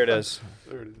 Yeah, there it is.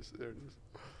 There it is. There it is.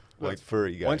 White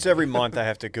furry guy. Once every month, I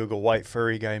have to Google white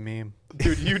furry guy meme.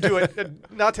 Dude, you do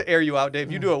it. Not to air you out,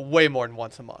 Dave. You do it way more than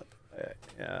once a month.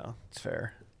 Yeah, it's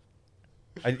fair.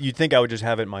 You'd think I would just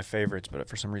have it in my favorites, but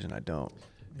for some reason I don't.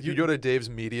 If you go to Dave's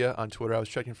Media on Twitter, I was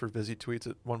checking for busy tweets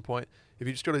at one point. If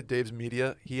you just go to Dave's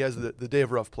Media, he has the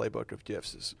Dave Ruff playbook of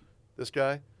gifs. Is this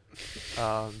guy,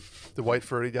 the white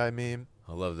furry guy meme.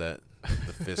 I love that.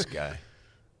 The fist guy.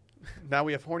 Now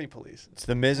we have Horny Police. It's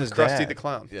the Mrs. Krusty Dad. the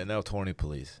Clown. Yeah, now Horny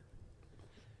Police.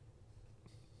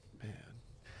 Man.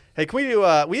 Hey, can we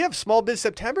do? We have Small Biz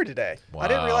September today. I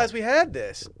didn't Wow. realize we had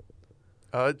this.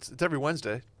 It's every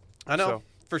Wednesday. I know So-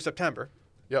 for September.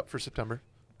 Yep, for September.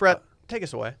 Brett, take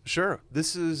us away. Sure.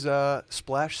 This is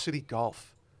Splash City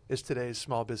Golf. Is today's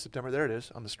Small Biz September. There it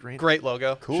is on the screen. Great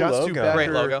logo. Cool Shouts to logo. Backer, Great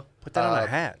logo. Put that on a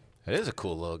hat. It is a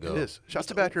cool logo. It is. Shouts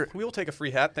to backer. We will take a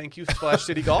free hat. Thank you, Splash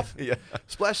City Golf. Yeah.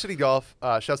 Splash City Golf.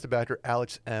 Shouts to backer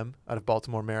Alex M. out of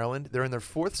Baltimore, Maryland. They're in their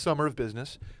 4th summer of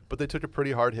business, but they took a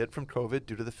pretty hard hit from COVID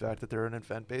due to the fact that they're an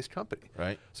event-based company.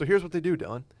 Right? So here's what they do,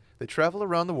 Dylan. They travel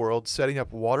around the world setting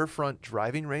up waterfront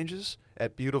driving ranges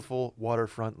at beautiful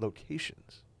waterfront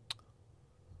locations.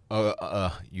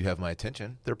 You have my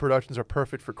attention. Their productions are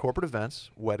perfect for corporate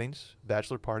events, weddings,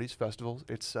 bachelor parties, festivals,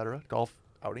 etc., golf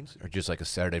outings, Or just like a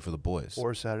Saturday for the boys.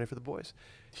 or Saturday for the boys.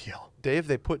 Yeah. Dave,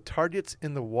 they put targets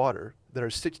in the water that are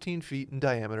 16 feet in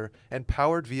diameter and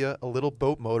powered via a little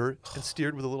boat motor and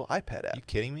steered with a little iPad Are you app.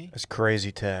 kidding me? That's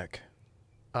crazy tech.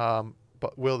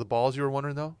 But Will, the balls you were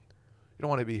wondering though, you don't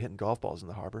want to be hitting golf balls in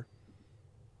the harbor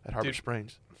at Harbor Dude.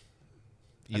 Springs.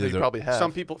 I know Either you they're, probably have.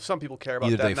 Some people care about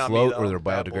either that. they not float me, or though. they're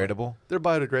Bad boy. biodegradable. They're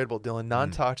biodegradable, Dylan,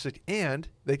 non-toxic, and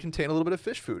they contain a little bit of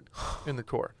fish food in the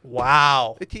core.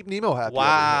 Wow. They keep Nemo happy.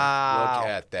 Wow. Look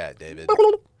at that, David.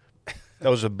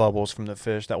 Those are bubbles from the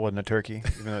fish. That wasn't a turkey,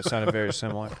 even though it sounded very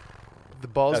similar. Over here. The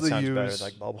balls That they sounds use, better,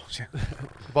 like bubbles. Yeah.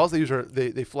 the balls they use are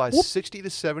they fly 60 to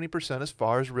 70% as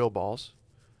far as real balls,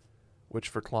 which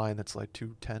for Klein that's like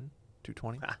 210,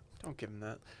 220. Don't give him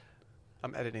that.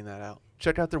 I'm editing that out.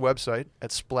 Check out their website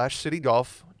at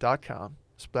splashcitygolf.com.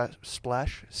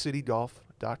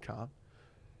 Splashcitygolf.com.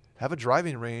 Have a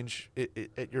driving range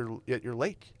at your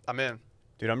lake. I'm in.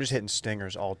 Dude, I'm just hitting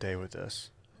stingers all day with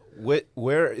this.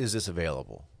 Where is this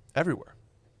available? Everywhere.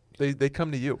 They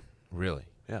come to you. Really?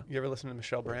 Yeah. You ever listen to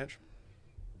Michelle Branch?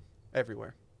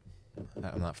 Everywhere.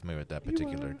 I'm not familiar with that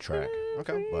particular track.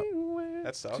 Okay. But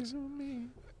That sucks.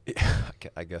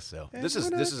 I guess so. This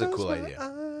is a cool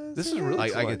idea. This is a really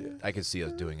cool I idea. could see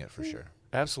us doing it for sure.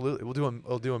 Absolutely.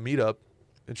 We'll do a meetup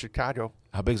in Chicago.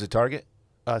 How big is the target?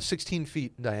 16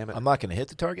 feet in diameter. I'm not going to hit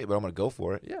the target, but I'm going to go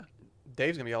for it. Yeah.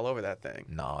 Dave's gonna be all over that thing.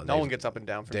 No, No one gets up and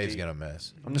down from Dave's deep. gonna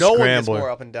miss. I'm the No one gets scrambler. more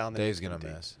up and down than Dave's me gonna from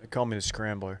deep. miss. They call me the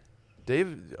scrambler.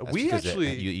 Dave, That's we because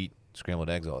actually you eat scrambled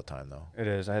eggs all the time, though. It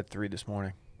is. I had 3 this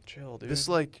morning. Chill, dude.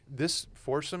 this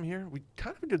foursome here, we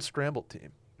kind of a good scrambled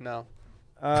team. No.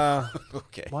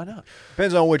 Okay. Why not?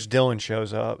 Depends on which Dylan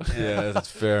shows up. Yeah, that's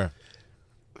fair.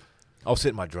 I was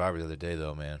hitting my driver the other day,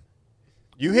 though, man.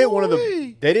 You hit one of the.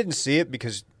 Woo-wee. They didn't see it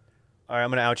because. All right, I'm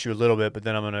gonna out you a little bit, but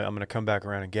then I'm gonna come back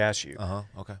around and gas you.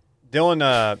 Okay.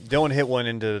 Dylan hit one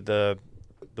into the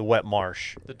wet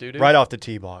marsh, The doo-doo? right off the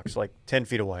tee box, like 10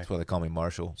 feet away. That's why they call me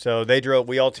Marshall. So they drove.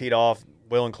 We all teed off.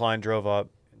 Will and Klein drove up.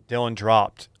 Dylan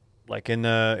dropped, like in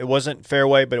the. It wasn't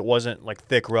fairway, but it wasn't like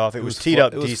thick rough. It was teed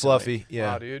up. It was decently. fluffy.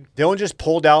 Yeah. Wow, dude. Dylan just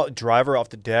pulled out a driver off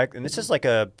the deck, and this is like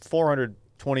a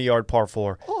 420-yard par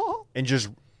 4, and just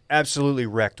absolutely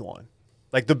wrecked one.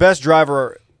 Like the best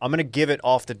driver, I'm going to give it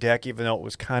off the deck, even though it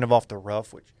was kind of off the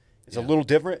rough, which is a little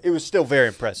different. It was still very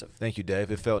impressive. Thank you, Dave.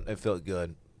 It felt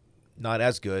good. Not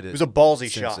as good. It was a ballsy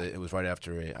since shot. It was right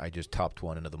after I just topped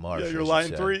one into the marsh. Yeah, as you're you lying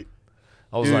said. 3.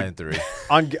 I was Dude. lying 3.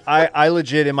 I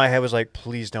legit in my head was like,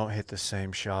 please don't hit the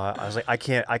same shot. I was like, I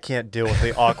can't deal with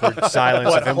the awkward silence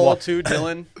What, of him. hole 2,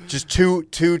 Dylan? Just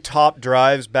two top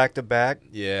drives back to back,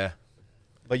 Yeah.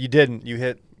 but you didn't. You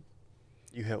hit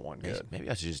one good. Maybe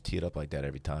I should just tee it up like that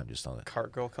every time, just on it.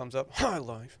 Cart girl comes up. Hi,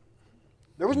 life.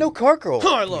 There was no cart girl.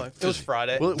 Hi, life. It was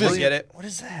Friday. Will- I William- get it. What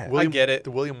is that? I get it.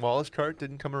 The William Wallace cart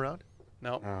didn't come around.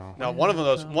 No. Oh. No, one of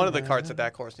the carts at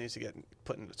that course needs to get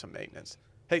put into some maintenance.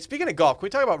 Hey, speaking of golf, can we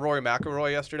talk about Rory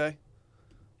McIlroy yesterday?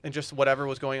 And just whatever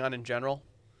was going on in general?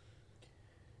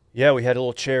 Yeah, we had a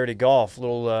little charity golf,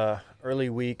 little early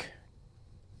week.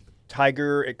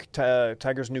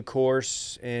 Tiger's new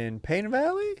course in Payne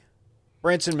Valley,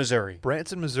 Branson, Missouri.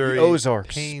 Branson, Missouri. The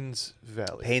Ozarks. Paynes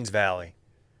Valley. Paynes Valley.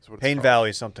 That's what it's Payne called. Valley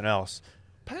is something else.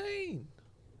 Payne.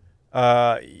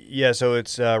 Yeah, so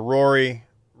it's Rory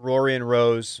and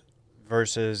Rose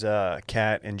versus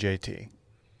Kat and JT.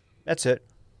 That's it.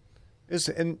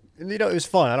 And you know, it was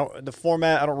fun. The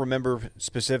format I don't remember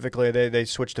specifically. They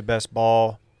switched to best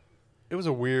ball. It was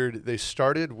a weird. They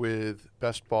started with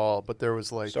best ball, but there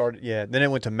was like Then it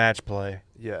went to match play.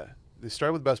 Yeah, they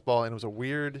started with best ball, and it was a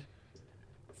weird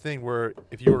thing where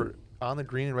if you were on the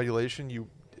green in regulation,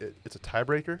 it's a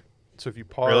tiebreaker. So if you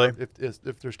par, Really?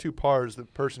 if there's two pars, the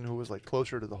person who was like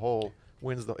closer to the hole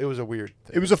wins. It was a weird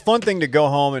thing. It was a fun thing to go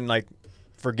home and like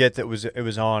forget that it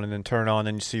was on, and then turn on,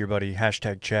 and you see your buddy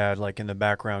 #Chad like in the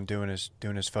background doing his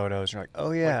photos. You're like,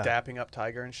 oh yeah, Like dapping up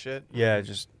Tiger and shit. yeah,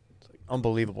 just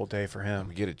unbelievable day for him.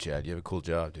 We get it, Chad. You have a cool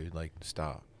job, dude. Like,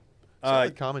 stop.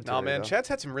 Solid commentary. Nah, man, though. Chad's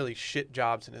had some really shit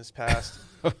jobs in his past.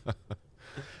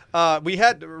 We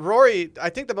had Rory. I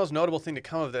think the most notable thing to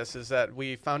come of this is that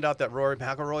we found out that Rory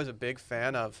McIlroy is a big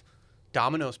fan of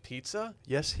Domino's Pizza.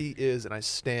 Yes, he is, and I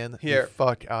stand Here. the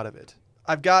fuck out of it.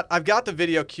 I've got the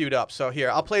video queued up. So here,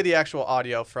 I'll play the actual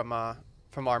audio from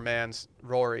our man's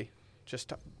Rory,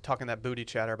 just talking that booty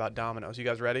chatter about Domino's. You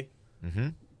guys ready? Mm-hmm.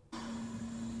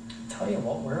 Tell you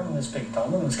what, we're on this big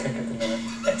Domino's kick at the minute.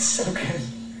 It's so good.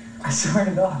 I swear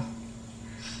to God.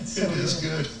 It's so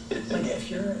good.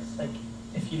 Like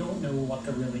if you don't know what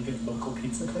the really good local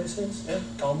pizza place is,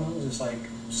 Domino's is like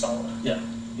solid. Yeah.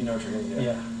 You know what you're gonna get.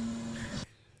 Yeah.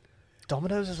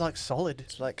 Domino's is like solid.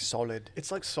 It's like solid.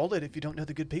 It's like solid if you don't know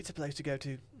the good pizza place to go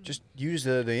to. Just use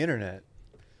the internet.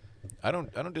 I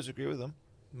don't disagree with him.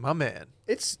 My man.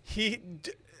 It's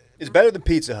better than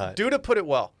Pizza Hut. Dude, to put it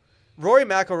well, Rory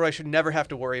McIlroy should never have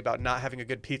to worry about not having a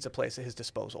good pizza place at his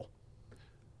disposal.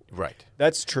 Right.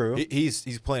 That's true.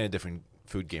 He's playing a different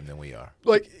food game than we are.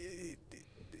 Like,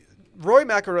 Rory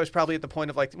McIlroy is probably at the point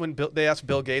of like when they asked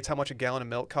Bill Gates how much a gallon of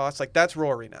milk costs. Like, that's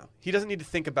Rory now. He doesn't need to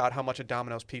think about how much a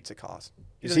Domino's pizza costs.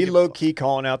 Is he low key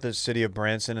calling out the city of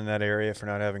Branson in that area for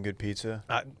not having good pizza?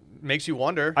 Makes you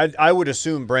wonder. I would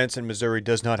assume Branson, Missouri,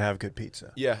 does not have good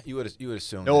pizza. Yeah, you would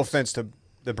assume. No offense to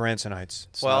the Bransonites.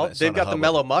 Well, they've got the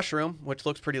mellow mushroom, which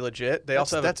looks pretty legit. They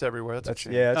also have that's everywhere. That's a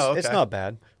chain. Yeah, it's not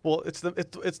bad. Well, it's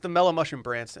the mellow mushroom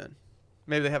Branson.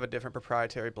 Maybe they have a different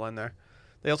proprietary blend there.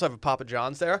 They also have a Papa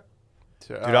John's there.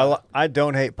 Dude, I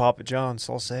don't hate Papa John's.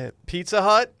 I'll say it. Pizza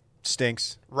Hut,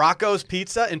 Stinks. Rocco's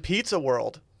Pizza, and Pizza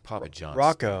World. Papa John's.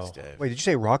 Rocco. stinks, Dave. Wait, did you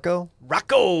say Rocco?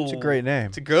 Rocco. It's a great name.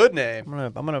 It's a good name.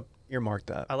 I'm gonna earmark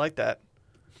that. I like that.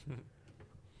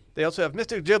 They also have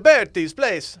Mr. Gilberti's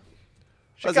place.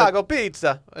 Chicago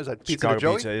Pizza. Is that pizza Chicago to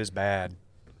Joey? pizza is bad.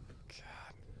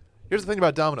 Here's the thing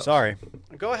about Domino's. Sorry.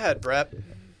 Go ahead, Brett.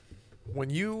 When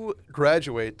you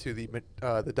graduate to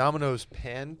the Domino's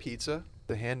pan pizza,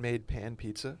 the handmade pan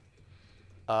pizza,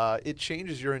 it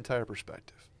changes your entire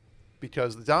perspective.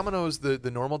 Because the Domino's, the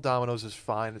normal Domino's is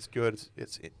fine. It's good.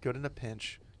 It's good in a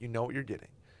pinch. You know what you're getting.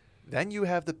 Then you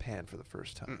have the pan for the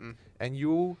first time, and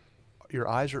your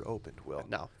eyes are opened. Will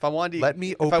No, if I wanted to, let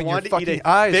me open if I wanted your to eat fucking a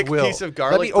eyes, thick Will. piece of Let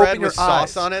garlic me bread open your with sauce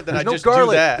eyes. on it, then There's I no just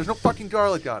garlic. do that. There's no fucking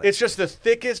garlic on it. It's just the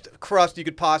thickest crust you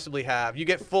could possibly have. You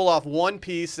get full off one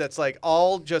piece that's like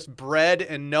all just bread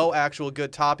and no actual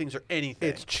good toppings or anything.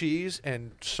 It's cheese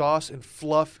and sauce and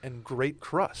fluff and great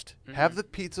crust. Have the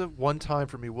pizza one time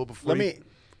for me, Will, before you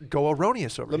go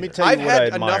erroneous over let me here. tell you I've what I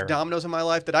had admire. enough Domino's in my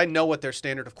life that I know what their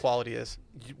standard of quality is.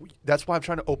 That's why I'm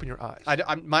trying to open your eyes.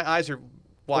 My eyes are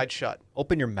wide shut.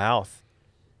 Open your mouth,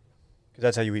 because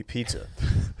that's how you eat pizza.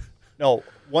 No,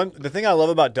 the thing I love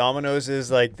about Domino's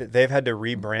is like that they've had to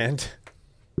rebrand.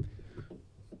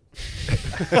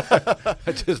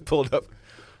 I just pulled up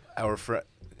our friend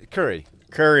Curry.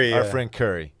 Curry, Our friend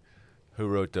Curry, who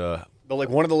wrote but like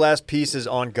one of the last pieces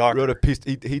on Gawker. wrote a piece.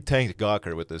 He tanked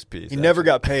Gawker with this piece. He never actually.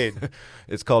 got paid.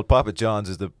 It's called Papa John's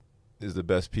is the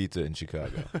best pizza in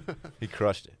Chicago. He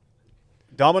crushed it.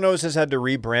 Domino's has had to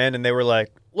rebrand, and they were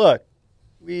like, "Look,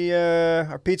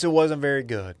 our pizza wasn't very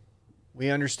good. We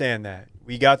understand that.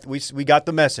 We got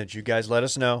the message. You guys let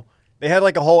us know." They had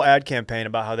like a whole ad campaign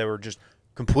about how they were just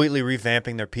completely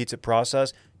revamping their pizza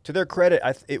process. To their credit,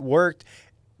 it worked.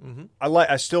 Mm-hmm.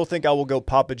 I still think I will go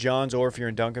Papa John's, or if you're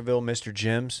in Duncanville, Mr.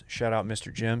 Jim's. Shout out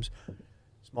Mr. Jim's.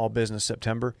 Small Business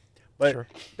September. But Sure.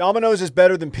 Domino's is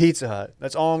better than Pizza Hut.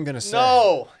 That's all I'm gonna say.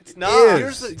 No, it's not.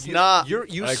 is. Not. You I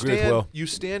agree with stand. Will. You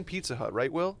stand Pizza Hut,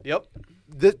 right, Will? Yep.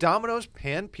 The Domino's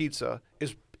pan pizza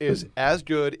is as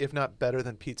good, if not better,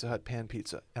 than Pizza Hut pan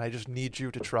pizza, and I just need you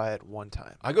to try it one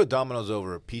time. I go Domino's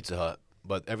over Pizza Hut,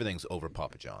 but everything's over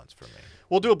Papa John's for me.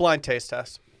 We'll do a blind taste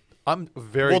test. I'm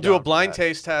very. We'll do a down for blind that.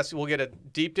 taste test. We'll get a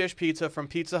deep dish pizza from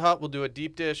Pizza Hut. We'll do a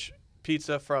deep dish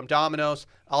pizza from Domino's.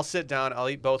 I'll sit down. I'll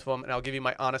eat both of them, and I'll give you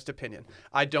my honest opinion.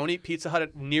 I don't eat Pizza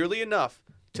Hut nearly enough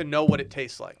to know what it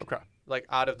tastes like. Okay. Like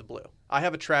out of the blue. I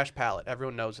have a trash palate.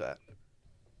 Everyone knows that.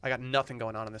 I got nothing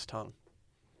going on in this tongue.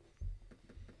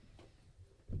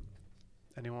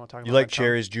 Anyone want to talk You about like that, Tom?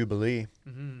 Cherry's Jubilee?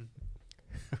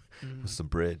 With some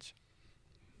bridge.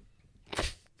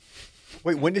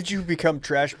 Wait, when did you become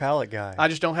trash palate guy? I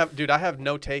just don't have, dude. I have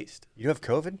no taste. You have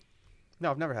COVID?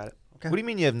 No, I've never had it. What do you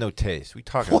mean you have no taste? What are you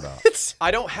talking about? I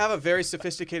don't have a very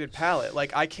sophisticated palate.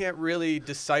 Like, I can't really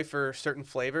decipher certain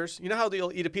flavors. You know how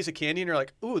you'll eat a piece of candy and you're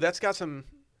like, ooh, that's got some.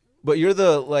 But you're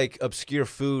the like obscure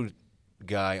food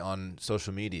guy on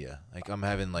social media. Like I'm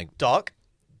having like Duck?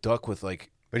 duck with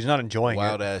like But he's not enjoying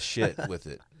wild it. ass shit with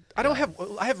it. I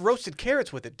have roasted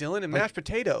carrots with it, Dylan, and mashed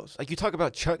potatoes. Like you talk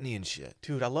about chutney and shit.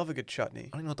 Dude, I love a good chutney. I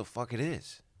don't even know what the fuck it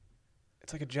is.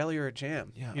 It's like a jelly or a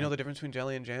jam. Yeah, You know the difference between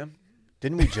jelly and jam?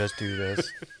 Didn't we just do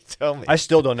this? Tell me. I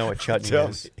still don't know what chutney Tell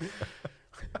is. me.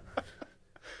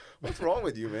 What's wrong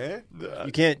with you, man?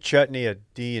 You can't chutney a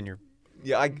D in your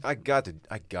Yeah, I got it,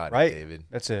 right. David.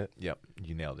 That's it. Yep,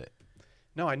 you nailed it.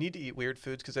 No, I need to eat weird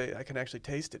foods because I can actually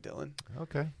taste it, Dylan.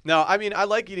 Okay. No, I mean, I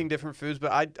like eating different foods,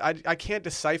 but I can't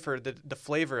decipher the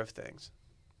flavor of things.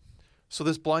 So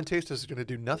this blind taste test is going to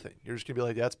do nothing. You're just going to be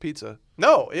like, that's pizza.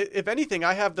 No, if anything,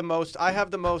 I have the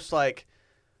most like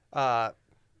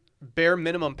bare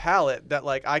minimum palate that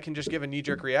like I can just give a knee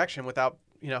jerk reaction without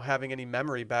having any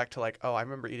memory back to like, oh, I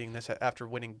remember eating this after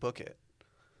winning Book It.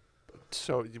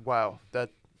 So, wow, that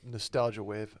nostalgia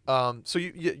wave. So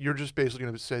you're just basically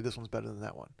going to say this one's better than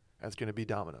that one. That's going to be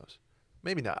Domino's.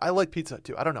 Maybe not. I like Pizza Hut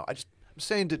too. I don't know. I'm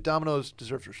saying that Domino's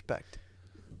deserves respect.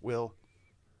 Will.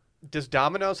 Does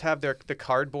Domino's have the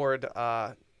cardboard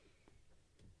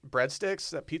breadsticks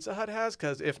that Pizza Hut has?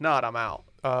 Because if not, I'm out.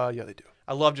 Yeah, they do.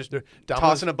 I love just Domino's-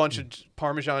 tossing a bunch of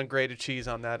Parmesan grated cheese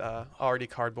on that already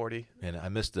cardboardy. And I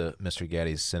missed the Mr.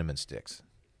 Gaddy's cinnamon sticks.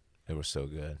 They were so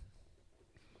good.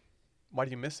 Why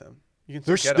do you miss them? You can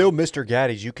There's get still 'em. Mr.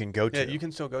 Gaddy's you can go to. Yeah, you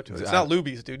can still go to it. It's I- not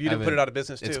Luby's, dude. You I didn't put haven't- it out of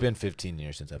business, too. It's been 15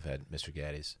 years since I've had Mr.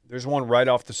 Gaddy's. There's one right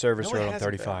off the service No, it road on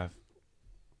hasn't been. 35.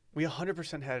 We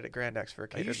 100% had it at Grand X for a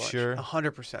catered you lunch. sure?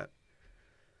 100%.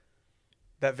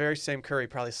 That very same curry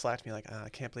probably slapped me like, I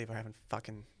can't believe we're having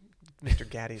fucking Mr.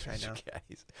 Gaddy's right now.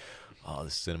 Gaddy's. Oh,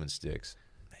 the cinnamon sticks.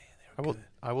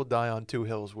 I will die on two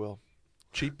hills, Will.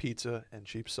 Cheap pizza and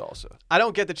cheap salsa. I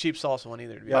don't get the cheap salsa one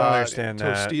either, to be Yeah, I honest. understand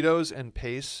that. Tostitos and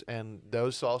Pace and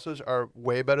those salsas are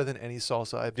way better than any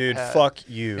salsa I've Dude, had fuck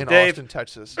you. in Dave. Austin,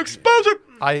 Texas. Expose it!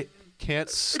 I can't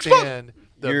stand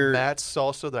the You're- Matt's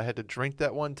salsa that I had to drink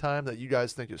that one time that you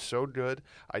guys think is so good.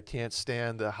 I can't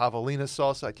stand the javelina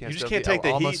salsa. I can't You just stand can't take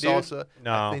the Alma heat, dude. salsa.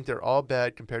 No. I think they're all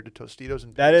bad compared to Tostitos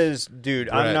and That Pace. is, dude,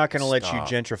 I'm Brett, not going to let you stop.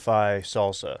 gentrify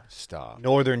salsa. Stop.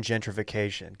 Northern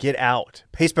gentrification. Get out.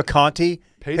 Pace Picante.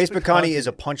 Pace Pace Picante Picante. is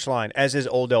a punchline, as is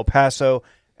Old El Paso,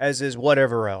 as is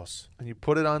whatever else. And you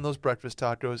put it on those breakfast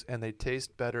tacos and they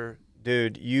taste better.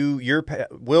 Dude,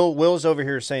 Will's over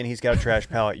here saying he's got a trash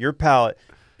palate. Your palate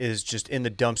is just in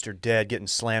the dumpster dead, getting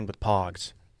slammed with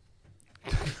pogs.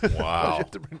 You Wow.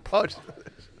 have to bring punch.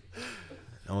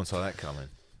 No one saw that coming.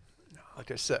 Like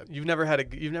I said, You've never had a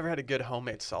good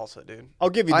homemade salsa, dude. I'll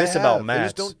give you I this about have. They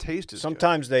Matt's. just don't taste as good.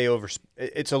 Sometimes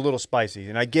it's a little spicy,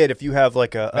 and I get if you have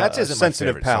like a Matt's isn't my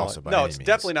sensitive favorite palate. salsa by No, any it's means.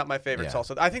 definitely not my favorite Yeah.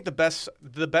 salsa. I think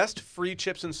the best free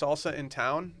chips and salsa in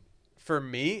town for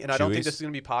me, and I don't think Chewy's? this is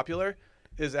going to be popular,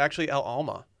 is actually El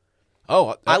Alma.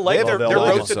 Oh, I like they their have their really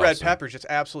good roasted red salsa. peppers. Just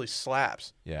absolutely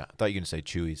slaps. Yeah, I thought you were going to say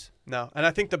Chewy's. No, and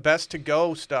I think the best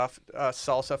to-go stuff,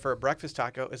 salsa for a breakfast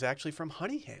taco is actually from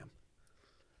Honey Ham.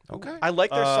 Okay. I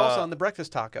like their salsa on the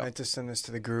breakfast taco. I meant to send this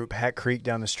to the group. Hat Creek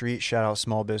down the street. Shout out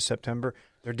Small Biz September.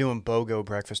 They're doing BOGO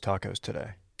breakfast tacos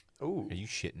today. Ooh. Are you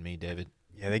shitting me, David?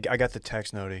 Yeah, I got the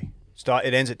text noti.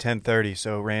 It ends at 10:30.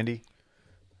 So Randy,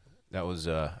 That was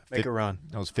make a run.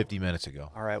 That was 50 minutes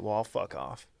ago. All right. Well, I'll fuck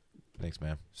off. Thanks,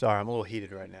 man. Sorry, I'm a little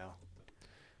heated right now.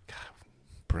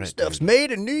 Brett, Stuff's dude.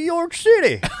 made in New York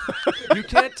City. You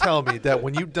can't tell me that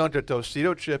when you dunked a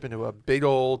Tostito chip into a big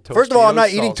old Tostito First of all, I'm not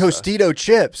eating salsa- Tostito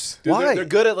chips. Dude, Why? They're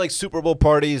good at like Super Bowl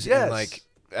parties Yes. and like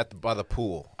by the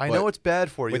pool. I but know it's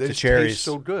bad for you. With They the just cherries. taste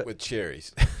so good. with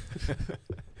cherries.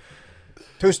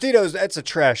 Tostitos, that's a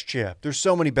trash chip. There's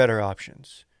so many better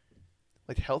options.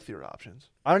 Like healthier options.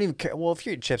 I don't even care. Well, if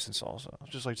you eat chips and salsa.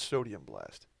 Just like Sodium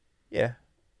Blast. Yeah.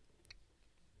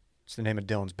 It's the name of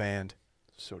Dylan's band.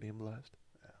 Sodium Blast?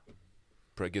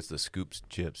 Brett gets the scoops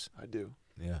chips. I do.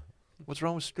 Yeah. What's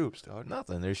wrong with scoops, dog?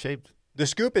 Nothing. They're shaped. The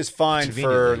scoop is fine for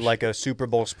Conveniently. like a Super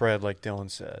Bowl spread, like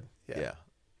Dylan said. Yeah.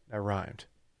 That rhymed.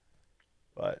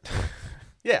 But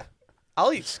Yeah,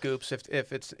 I'll eat scoops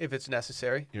if it's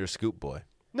necessary. You're a scoop boy.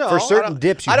 No, For I certain don't-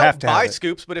 dips, you I don't have to have buy it.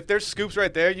 scoops, but if there's scoops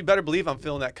right there, you better believe I'm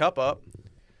filling that cup up.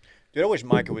 dude, I wish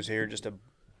Micah was here just to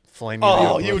flame you.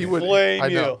 Oh, out. you would- flame I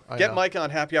you. know, I Get know. Mike on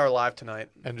Happy Hour Live tonight.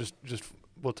 And just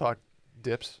we'll talk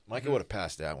dips. Micah would have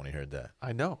passed out when he heard that.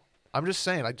 I know. I'm just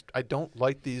saying, I don't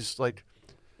like these like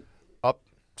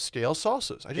upscale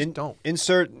salsas. I just don't.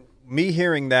 Insert me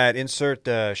hearing that. Insert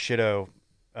Shido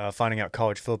finding out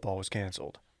college football was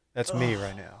canceled. That's me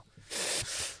right now.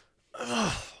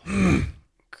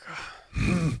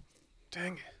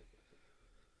 Dang. Can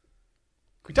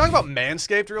we talk about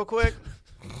Manscaped real quick?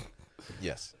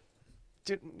 Yes.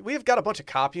 Dude, we have got a bunch of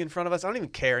copy in front of us. I don't even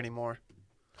care anymore.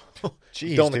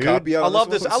 Jeez, Throwing the dude. copy out I on love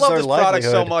this this. one? I love our this product so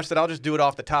livelihood. much that I'll just do it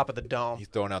off the top of the dome. He's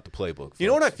throwing out the playbook. You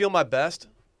know when I folks. feel my best?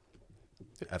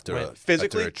 after Wait, a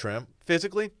physically? after a trim?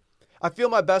 Physically, I feel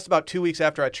my best about 2 weeks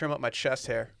after I trim up my chest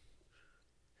hair.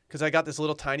 Because I got this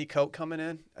little tiny coat coming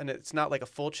in, and it's not like a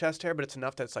full chest hair, but it's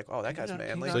enough that it's like, oh, that guy's Can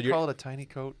manly. you So not you're- call it a tiny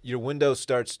coat? Your window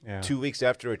starts Yeah. 2 weeks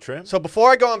after a trim? So before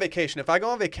I go on vacation, if I go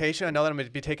on vacation, I know that I'm going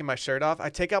to be taking my shirt off. I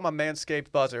take out my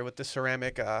Manscaped buzzer with the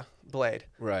ceramic blade,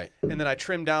 Right. and then I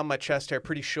trim down my chest hair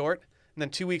pretty short. And then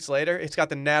 2 weeks later, it's got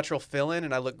the natural fill-in,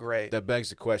 and I look great. That begs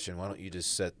the question, why don't you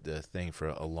just set the thing for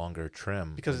a longer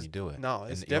trim Because when you do it? no,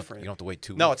 it's And different. You don't have to wait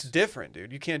 2 weeks. No, it's different,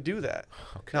 dude. You can't do that.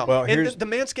 Okay. No. Well, and here's- the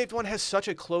Manscaped one has such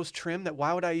a close trim that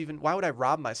why would I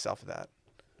rob myself of that?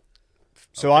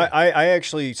 So I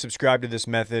actually subscribe to this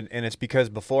method, and it's because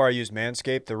before I used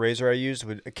Manscaped, the razor I used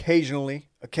would occasionally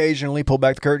pull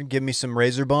back the curtain, give me some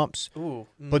razor bumps. Ooh.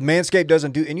 But Manscaped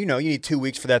doesn't do, and you need 2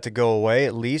 weeks for that to go away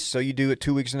at least, so you do it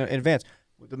 2 weeks in advance.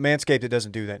 With the Manscaped, it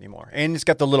doesn't do that anymore. And it's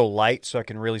got the little light, so I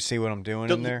can really see what I'm doing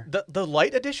in there. The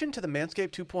light addition to the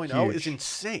Manscaped 2.0 is Huge.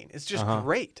 insane. It's just Uh-huh.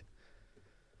 great.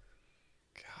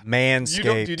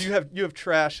 Manscaped. You have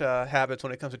trash habits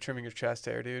when it comes to trimming your chest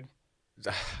hair, dude.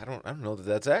 I don't know that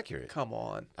that's accurate. Come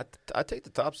on. I take the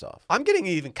tops off. I'm getting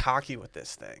even cocky with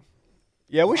this thing.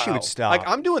 Yeah, I wish you Wow. would stop. Like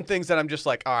I'm doing things that I'm just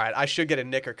like, all right, I should get a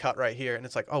knicker cut right here, and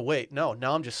it's like, oh wait, no,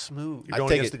 now I'm just smooth. You're going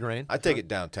take against it, the grain? I take it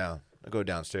downtown. I go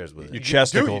downstairs with Your it.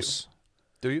 chesticles.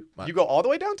 Do you? You go all the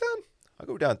way downtown? I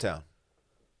go downtown.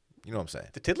 You know what I'm saying?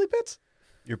 The tiddly bits?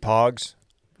 Your pogs.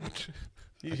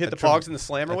 You hit the trim- pogs in the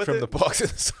slammer I with trim it? the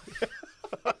boxes.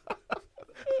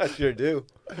 I sure do.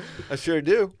 I sure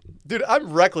do. Dude,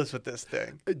 I'm reckless with this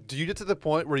thing. Do you get to the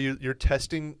point where you're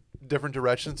testing different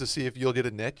directions to see if you'll get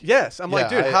a nick? Yes, I'm like,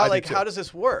 Yeah, dude, I do too. how does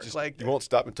this work? Like, You won't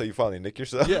stop until you finally nick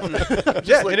yourself. yeah,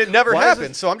 like, and it never why is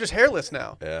happens. So I'm just hairless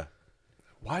now, Yeah.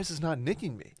 Why is this not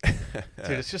nicking me? dude.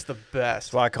 It's just the best.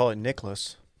 That's why I call it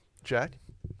Nicholas. Jack?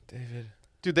 David.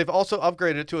 Dude, they've also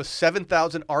upgraded it to a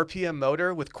 7,000 RPM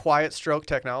motor with quiet stroke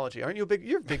technology. Aren't you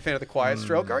you're a big fan of the quiet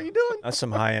stroke, aren't you doing? That's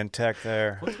some high-end tech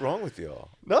there. What's wrong with y'all?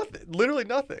 Nothing. Literally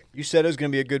nothing. You said it was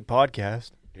going to be a good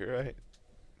podcast. You're right.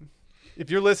 If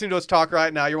you're listening to us talk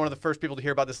right now, you're one of the first people to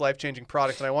hear about this life-changing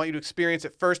product, and I want you to experience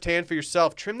it firsthand for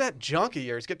yourself. Trim that junk of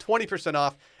yours. Get 20%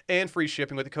 off and free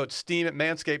shipping with the code STEAM at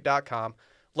manscaped.com.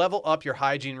 Level up your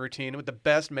hygiene routine with the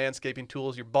best manscaping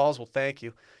tools. Your balls will thank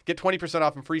you. Get 20%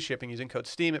 off and free shipping using code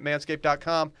STEAM at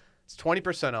manscaped.com. It's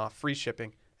 20% off free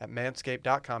shipping at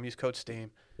manscaped.com. Use code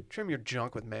STEAM. Trim your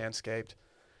junk with Manscaped.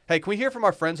 Hey, can we hear from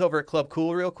our friends over at Club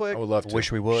Cool real quick? I would love to.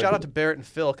 Wish we would. Shout out to Barrett and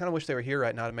Phil. Kind of wish they were here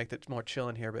right now to make it more chill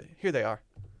in here, but here they are.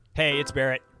 Hey, it's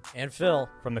Barrett and Phil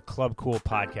from the Club Cool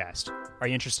podcast. Are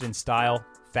you interested in style,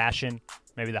 fashion,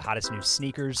 maybe the hottest new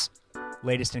sneakers,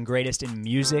 latest and greatest in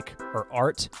music or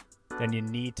art? Then you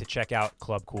need to check out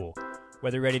Club Cool.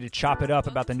 Whether you're ready to chop it up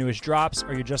about the newest drops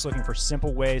or you're just looking for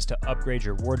simple ways to upgrade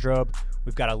your wardrobe,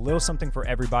 we've got a little something for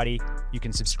everybody. You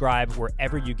can subscribe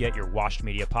wherever you get your washed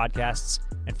media podcasts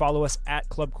and follow us at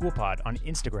Club Cool Pod on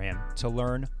Instagram to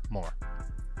learn more.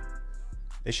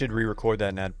 They should re-record that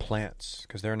and add plants,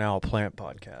 because they're now a plant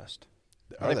podcast.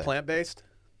 Are they plant-based?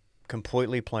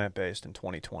 Completely plant-based in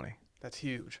 2020. That's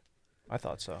huge. I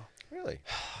thought so. Really?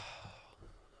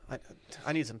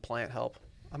 I need some plant help.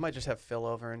 I might just have Phil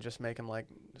over and just make him like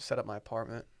set up my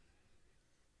apartment.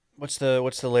 What's the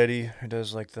lady who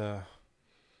does like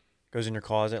goes in your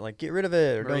closet, like get rid of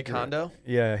it or Marie don't get rid- Kondo?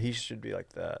 Yeah, he should be like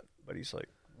that, but he's like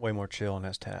way more chill and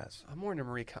has tats. I'm more into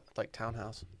like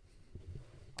Townhouse.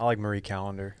 I like Marie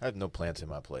Calendar. I have no plants in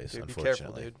my place, Dude, be unfortunately.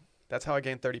 careful, dude. That's how I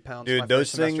gained 30 pounds Dude, my those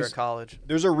first semester things- at college.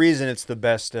 There's a reason it's the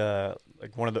best,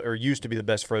 like one of the, or used to be the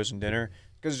best frozen dinner,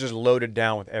 because it's just loaded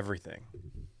down with everything.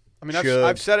 I mean, Should.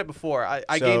 I've said it before. I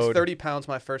gained Sewed. 30 pounds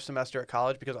my first semester at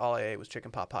college because all I ate was chicken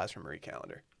pot pies from Marie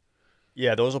Calendar.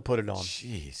 Yeah, those will put it on.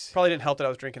 Jeez. Probably didn't help that I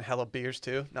was drinking hella beers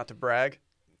too, not to brag.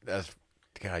 That's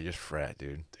God, you're frat,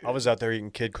 dude. I was out there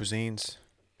eating kid cuisines.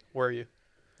 Were you?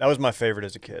 That was my favorite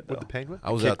as a kid. Though. With the penguin?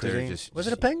 I was Kid out there cuisine. just. Was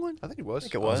it a penguin? I think it was. I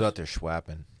think it I was was. out there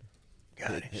schwapping.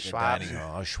 Got Hit the Schwab. dining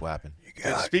hall. I was schwapping.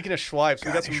 Dude, speaking of Schweipes,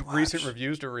 we got any some Schweppes? recent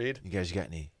reviews to read. You guys got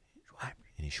any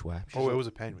schwaps? Oh, it was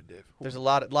a penguin, Dave. There's a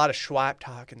lot of Schweip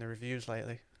talk in the reviews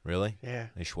lately. Really? Yeah,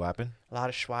 They schwapping? a lot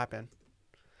of Schweiping.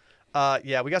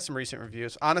 Yeah, we got some recent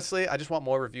reviews. Honestly, I just want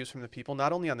more reviews from the people,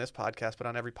 not only on this podcast, but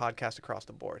on every podcast across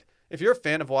the board. If you're a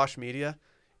fan of Wash Media,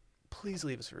 please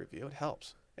leave us a review. It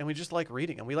helps. And we just like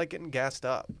reading them. We like getting gassed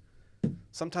up.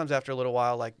 Sometimes after a little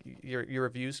while, like your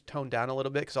reviews tone down a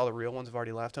little bit because all the real ones have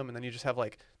already left them, and then you just have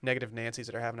like negative Nancys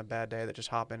that are having a bad day that just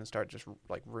hop in and start just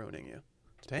like ruining you.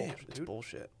 Damn, It's dude.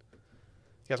 bullshit. You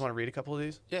guys want to read a couple of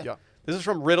these? Yeah. This is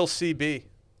from Riddle CB.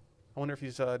 I wonder if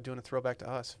he's doing a throwback to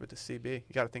us with the CB.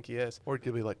 You got to think he is. Or it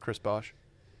could be like Chris Bosch.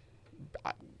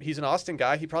 He's an Austin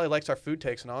guy. He probably likes our food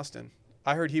takes in Austin.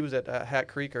 I heard he was at Hat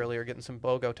Creek earlier getting some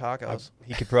BOGO tacos.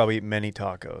 He could probably eat many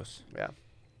tacos. Yeah.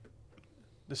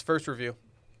 This first review.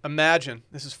 Imagine,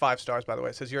 this is 5 stars, by the way.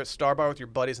 It says you're at Star Bar with your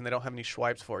buddies and they don't have any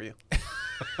swipes for you.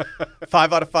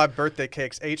 5 out of 5 birthday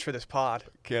cakes. H for this pod.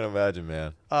 Can't imagine,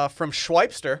 man. From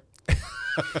Schweipster.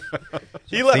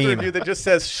 He left a Theme. review that just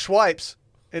says Schweipes.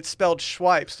 It's spelled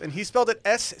Schweipes. And he spelled it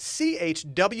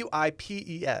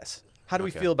SCHWIPES. How do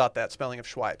we Okay. feel about that spelling of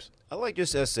Schweipes? I like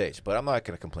just SH, but I'm not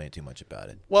going to complain too much about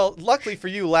it. Well, luckily for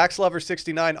you,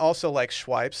 LaxLover69 also likes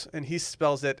Schweipes, and he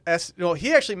spells it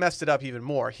he actually messed it up even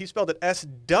more. He spelled it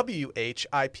SWHIPES.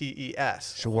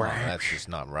 Wow, that's just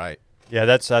not right. Yeah,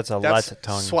 that's a That's lots of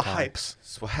tongue. Swipes.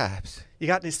 Swaps. You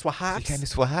got any swipes? You got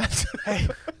swaps? Hey,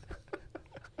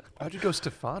 How'd you go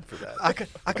Stefan for that?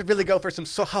 I could really go for some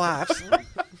swipes.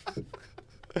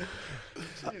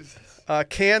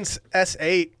 Cans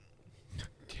S8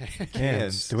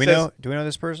 Cans. Do we Says- know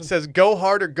this person? says, "Go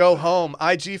hard or go home."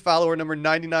 IG follower number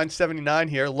 9979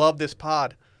 here. Love this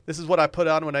pod. This is what I put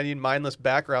on when I need mindless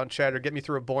background chatter to get me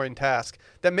through a boring task.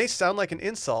 That may sound like an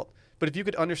insult, but if you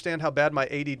could understand how bad my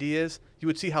ADD is, you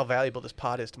would see how valuable this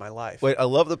pod is to my life. Wait, I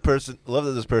love that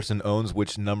this person owns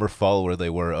which number follower they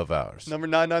were of ours. Number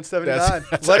 9979.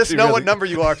 That's Let us actually know what really- number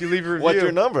you are if you leave a review. What's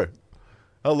your number?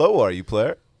 How low are you,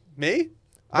 player? Me?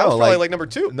 I was probably like number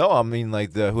 2. No, I mean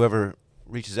like whoever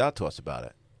reaches out to us about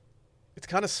it. It's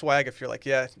kind of swag if you're like,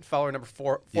 yeah, follower number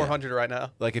 400 right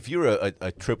now. Like if you're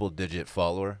a triple digit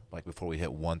follower, like before we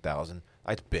hit 1,000,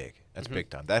 that's big. That's big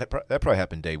time. That probably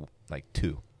happened day like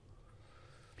 2.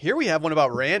 Here we have one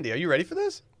about Randy. Are you ready for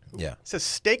this? Yeah. It says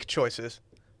steak choices.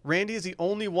 Randy is the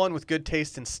only one with good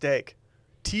taste in steak.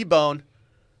 T-bone,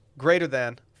 greater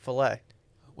than filet.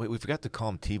 Wait, we forgot to call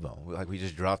him T-Bone. Like we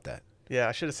just dropped that. Yeah,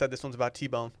 I should have said this one's about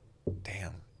T-bone.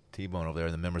 Damn. T-Bone over there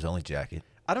in the members only jacket.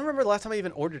 I don't remember the last time I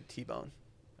even ordered T-bone.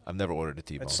 I've never ordered a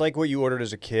T-Bone. It's like what you ordered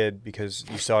as a kid because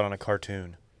you saw it on a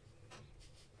cartoon.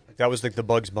 That was like the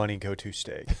Bugs Bunny go-to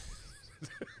steak.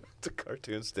 it's a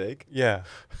cartoon steak. Yeah.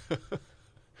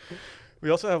 We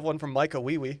also have one from Micah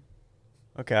Wee Wee.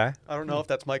 Okay. I don't know if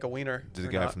that's Micah Wiener. To the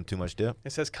or guy not. from Too Much Dip.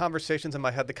 It says conversations in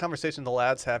my head. The conversations the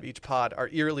lads have each pod are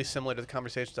eerily similar to the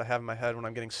conversations I have in my head when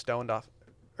I'm getting stoned off,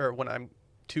 or when I'm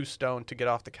too stoned to get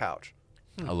off the couch.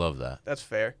 I love that. That's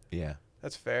fair. Yeah.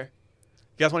 That's fair.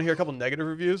 You guys want to hear a couple negative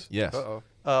reviews? Yes. Uh-oh.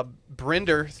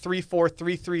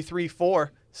 Brinder343334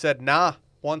 said, "Nah,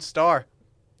 1 star.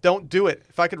 Don't do it.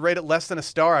 If I could rate it less than a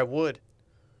star, I would."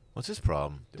 What's his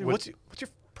problem? Dude, what's your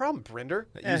problem, Brinder?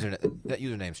 That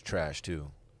username's trash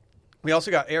too. We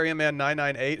also got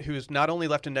AreaMan998, who's not only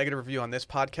left a negative review on this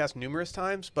podcast numerous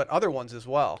times, but other ones as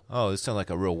well. Oh, this sounds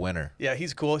like a real winner. Yeah,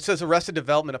 he's cool. It says Arrested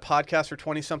Development, a podcast for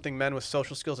 20-something men with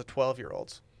social skills of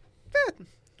 12-year-olds.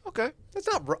 Okay. That's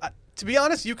not right. To be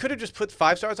honest, you could have just put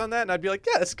 5 stars on that, and I'd be like,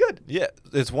 yeah, that's good. Yeah,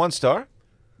 it's 1 star.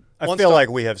 I 1 feel star. like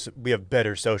we have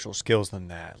better social skills than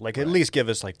that. Like at least give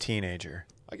us like teenager.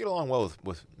 I get along well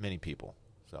with many people,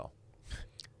 so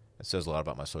it says a lot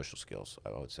about my social skills.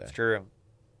 I would say. True.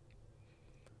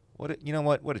 You know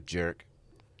what? What a jerk.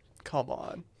 Come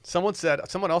on. Someone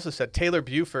also said Taylor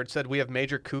Buford said we have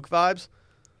major kook vibes.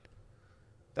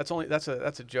 That's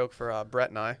a joke for Brett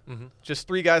and I. Mm-hmm. Just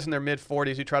 3 guys in their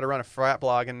mid-40s who try to run a frat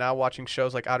blog and now watching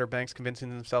shows like Outer Banks convincing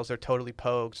themselves they're totally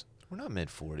pogues. We're not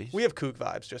mid-40s. We have kook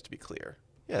vibes, just to be clear.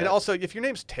 Yeah. And also, if your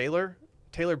name's Taylor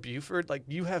Buford, like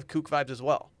you have kook vibes as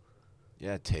well.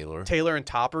 Yeah, Taylor. Taylor and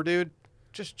Topper, dude,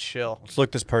 just chill. Let's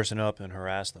look this person up and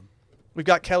harass them. We've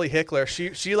got Kelly Hickler.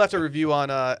 She left a review on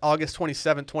August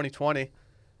 27, 2020.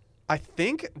 I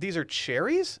think these are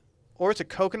cherries, or it's a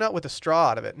coconut with a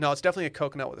straw out of it. No, it's definitely a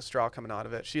coconut with a straw coming out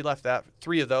of it. She left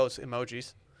 3 of those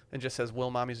emojis and just says,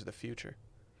 "Will mommies of the future."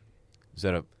 Is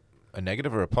that a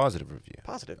negative or a positive review?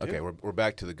 Positive, dude. Okay, we're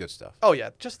back to the good stuff. Oh yeah,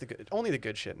 just only the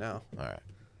good shit now. All right.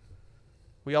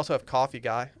 We also have Coffee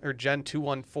Guy, or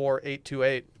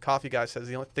Jen214828. Coffee Guy says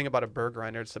the only thing about a burr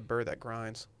grinder, it's the burr that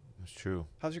grinds. It's true.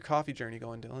 How's your coffee journey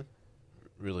going, Dylan?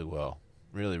 Really well.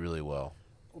 Really, really well.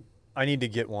 I need to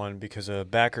get one because a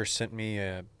backer sent me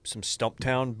some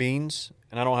Stumptown beans,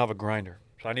 and I don't have a grinder.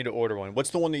 So I need to order one. What's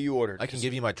the one that you ordered? I can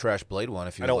give you my trash blade one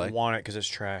if you I don't like. want it because it's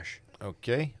trash.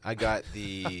 Okay, I got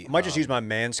the. I might just use my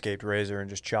Manscaped razor and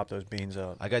just chop those beans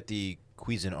up. I got the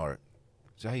Cuisinart.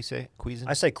 Is that how you say it? Cuisin?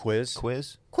 I say quiz.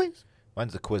 Quiz. Quiz.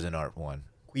 Mine's the Cuisinart one,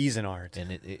 Cuisinart.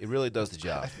 and it really does the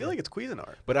job. I feel like it's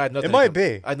Cuisinart. But I have nothing. It might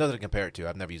be. I have nothing to compare it to.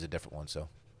 I've never used a different one, so.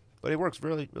 But it works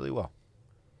really, really well.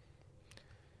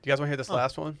 Do you guys want to hear this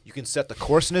last one? You can set the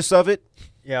coarseness of it,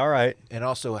 Yeah, all right. and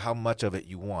also how much of it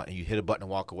you want, and you hit a button and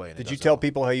walk away. And Did it you does tell all.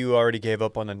 people how you already gave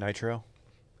up on the nitro?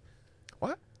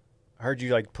 What? I heard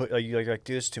you like put you like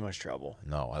dude, this is too much trouble.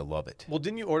 No, I love it. Well,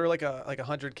 didn't you order like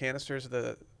 100 canisters of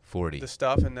the 40.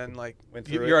 stuff, and then like Went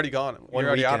you're through it. already gone? One You're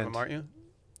already out of weekend. them, aren't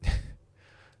you?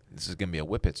 This is gonna be a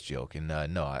Whippets joke, and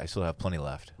no, I still have plenty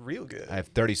left. Real good. I have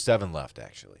 37 left,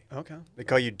 actually. Okay. They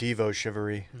call you Devo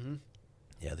Chivalry. Mm-hmm.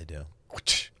 Yeah, they do.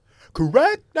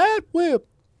 Correct that whip.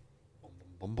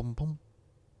 Boom, boom, boom.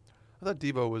 I thought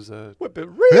Devo was a. Whip it If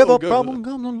real a good. problem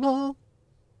comes along.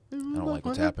 I don't like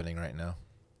what's happening right now.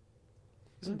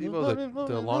 Isn't Devo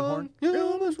the Longhorn?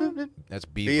 That's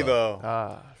Bevo. Devo.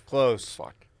 Ah, Close.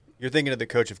 fuck. You're thinking of the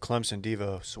coach of Clemson,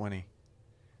 Devo Swinney.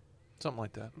 Something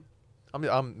like that.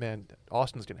 Man,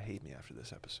 Austin's going to hate me after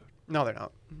this episode. No, they're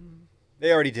not.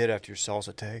 They already did after your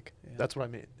salsa take. Yeah. That's what I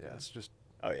mean. Yeah, it's just.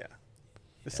 Oh, yeah.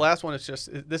 This last one is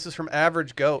this is from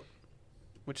Average Goat,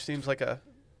 which seems like a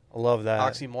I love that.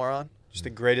 oxymoron. Just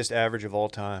the greatest average of all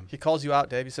time. He calls you out,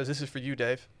 Dave. He says, "This is for you,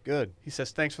 Dave." Good. He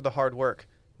says, "Thanks for the hard work.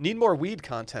 Need more weed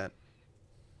content."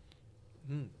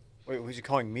 Wait, was he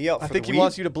calling me out I for think the he weed?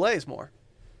 wants you to blaze more.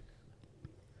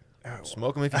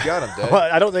 Smoke them if you got them, Dave.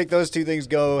 I don't think those two things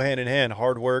go hand in hand.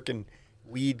 Hard work and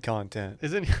weed content.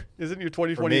 Isn't your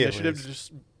 2020 For me, at initiative to least.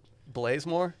 just blaze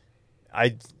more?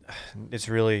 It's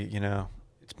really,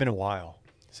 it's been a while.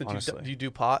 Since Honestly. you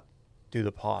do pot, Do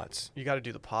the pots. you got to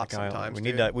do the pot Like, sometimes.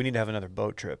 we dude. need to have another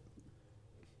boat trip.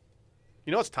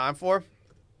 You know what it's time for?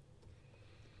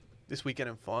 This weekend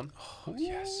in fun. Oh,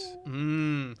 yes.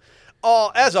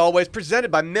 Oh, as always, presented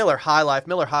by Miller High Life.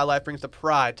 Miller High Life brings the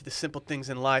pride to the simple things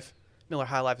in life. Miller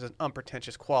High Life is an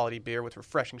unpretentious quality beer with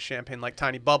refreshing champagne like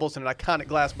tiny bubbles in an iconic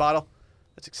glass bottle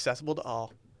that's accessible to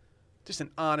all. Just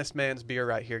an honest man's beer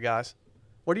right here, guys.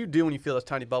 What do you do when you feel those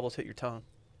tiny bubbles hit your tongue?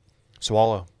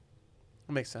 Swallow.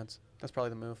 That makes sense. That's probably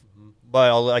the move. But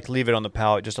I'll leave it on the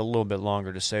palate just a little bit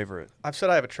longer to savor it. I've said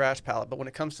I have a trash palate, but when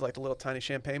it comes to like the little tiny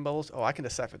champagne bubbles, I can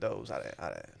decipher those out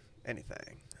of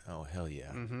anything. Oh, hell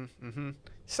yeah.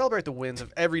 Celebrate the wins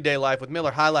of everyday life with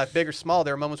Miller High Life. Big or small,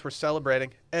 there are moments we're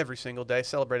celebrating every single day.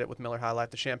 Celebrate it with Miller High Life,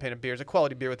 the champagne of beers, a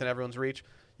quality beer within everyone's reach.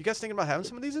 You guys thinking about having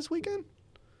some of these this weekend?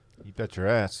 You bet your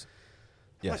ass.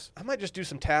 Yes. I might just do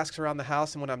some tasks around the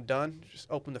house, and when I'm done, just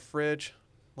open the fridge,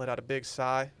 let out a big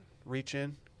sigh, reach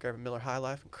in, grab a Miller High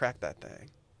Life, and crack that thing.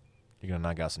 You're going to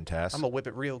knock out some tasks? I'm going to whip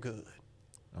it real good.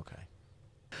 Okay.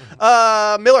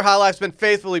 Miller High Life's been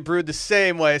faithfully brewed the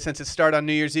same way since its start on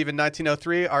New Year's Eve in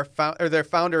 1903. Their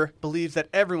founder believes that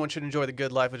everyone should enjoy the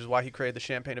good life, which is why he created the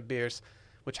champagne of beers,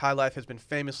 which High Life has been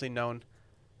famously known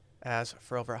as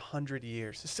for over 100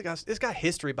 years. It's got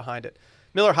history behind it.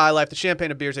 Miller High Life, the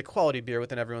champagne of beers, a quality beer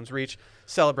within everyone's reach.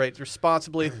 Celebrate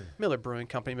responsibly. Miller Brewing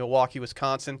Company, Milwaukee,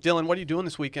 Wisconsin. Dylan, what are you doing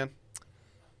this weekend?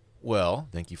 Well,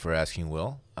 thank you for asking,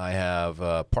 Will. I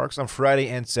have parks on Friday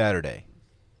and Saturday.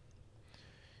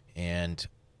 And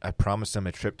I promised them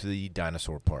a trip to the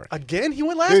dinosaur park. Again? He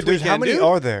went last Dude, weekend, how many dude.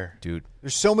 are there? Dude,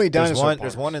 There's so many dinosaur there's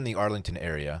parks. one in the Arlington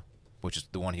area, which is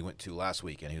the one he went to last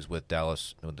weekend. He was with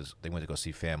Dallas. They went to go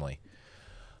see family.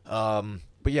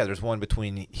 But yeah, there's one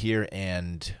between here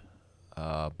and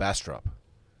Bastrop,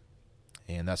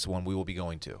 and that's the one we will be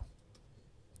going to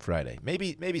Friday,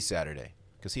 maybe Saturday,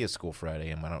 because he has school Friday,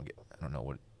 and I don't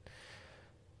know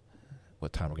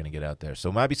what time we're gonna get out there. So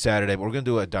it might be Saturday, but we're gonna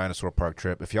do a dinosaur park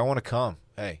trip. If y'all want to come,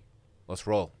 hey, let's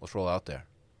roll. Let's roll out there,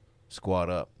 squat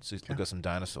up, look at some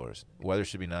dinosaurs. The weather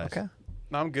should be nice. Okay.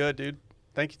 No, I'm good, dude.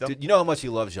 Thank you, though. Dude, you know how much he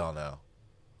loves y'all now.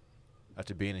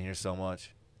 After being in here so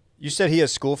much. You said he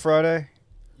has school Friday?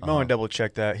 You might Uh-huh. want to double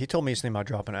check that. He told me he's thinking about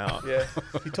dropping out. Yeah.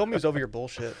 He told me he was over your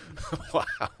bullshit. Wow.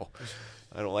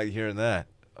 I don't like hearing that.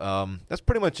 That's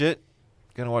pretty much it.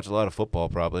 Gonna watch a lot of football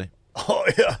probably. Oh,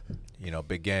 yeah.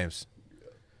 Big games.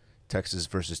 Texas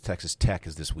versus Texas Tech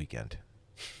is this weekend.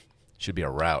 Should be a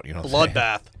rout, you know what I'm saying?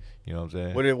 Bloodbath. You know what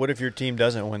I'm saying? What if your team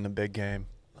doesn't win the big game?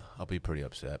 I'll be pretty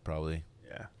upset probably.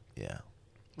 Yeah. Yeah.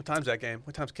 What time's that game?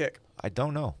 What time's kick? I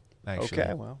don't know, actually.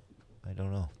 Okay, well. I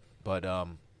don't know. But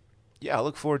yeah, I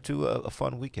look forward to a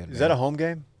fun weekend. Is that a home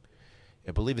game?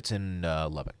 I believe it's in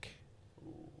Lubbock.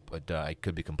 But I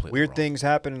could be completely Weird wrong. things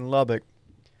happen in Lubbock,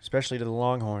 especially to the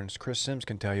Longhorns. Chris Sims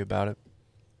can tell you about it.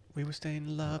 We were staying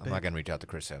in love. I'm not gonna reach out to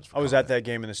Chris Sims. For I was comment. at that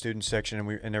game in the student section,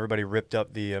 and everybody ripped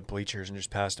up the bleachers and just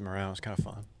passed them around. It was kind of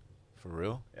fun. For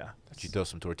real? Yeah. Did you throw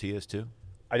some tortillas too?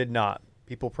 I did not.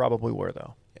 People probably were,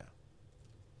 though.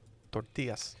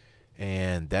 Tortillas.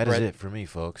 And that is Brett- it for me,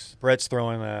 folks. Brett's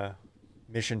throwing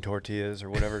Mission tortillas or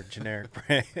whatever generic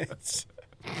brands.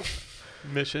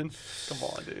 Mission. Come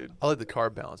on, dude. I like the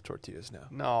carb balanced tortillas now.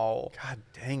 No. God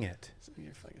dang it.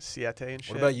 You're fucking Siete and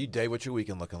shit. What about you, Dave? What's your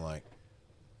weekend looking like?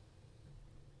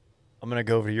 I'm going to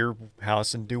go over to your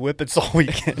house and do whippets all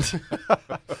weekend.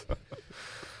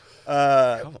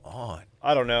 Come on.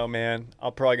 I don't know, man.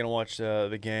 I'm probably going to watch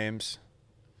the games.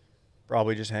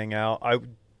 Probably just hang out.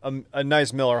 A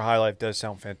nice Miller High Life does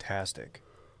sound fantastic.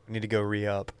 I need to go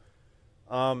re-up.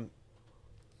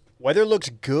 Weather looks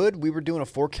good. We were doing a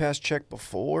forecast check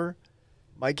before.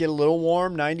 Might get a little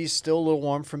warm. 90's still a little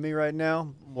warm for me right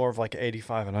now. More of like an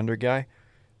 85 and under guy.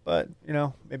 But,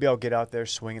 maybe I'll get out there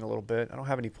swinging a little bit. I don't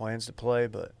have any plans to play,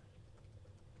 but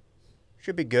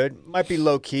should be good. Might be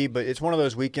low-key, but it's one of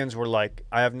those weekends where, like,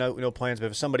 I have no plans. But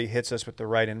if somebody hits us with the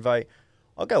right invite,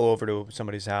 I'll go over to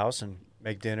somebody's house and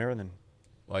make dinner and then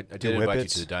Well, I did Do invite you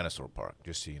whippets. to the dinosaur park,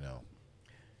 just so you know.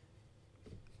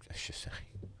 Just saying.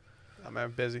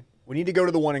 I'm busy. we need to go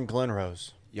to the one in Glen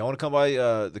Rose. Y'all want to come by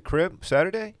the crib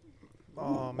Saturday?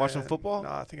 Oh, Watch some man. football? No,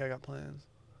 I think I got plans.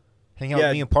 Hang out Yeah.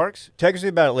 with me in Parks? Text me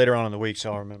about it later on in the week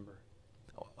so I'll remember.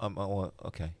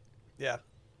 Okay. Yeah.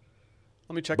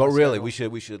 Let me check. But my really, schedule.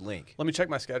 we should link. Let me check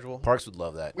my schedule. Parks would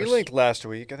love that. We linked last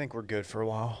week. I think we're good for a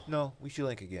while. No, we should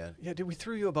link again. Yeah, dude, we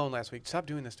threw you a bone last week. Stop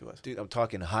doing this to us. Dude, I'm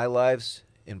talking high lives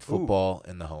in football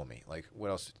and the homie. Like, what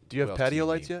else? Do you have what else patio need?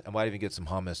 lights yet? I might even get some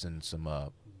hummus and some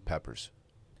peppers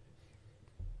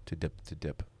to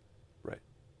dip. Right.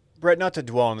 Brett, not to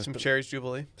dwell on this, Some but cherries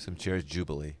jubilee. Some Cherries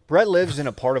Jubilee. Brett lives in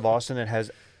a part of Austin that has,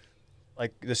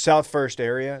 like, the South First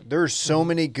area. There's so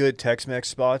many good Tex-Mex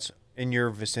spots in your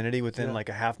vicinity within, like,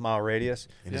 a half-mile radius.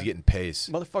 And he's getting pace.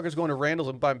 Motherfuckers going to Randall's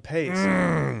and buying pace.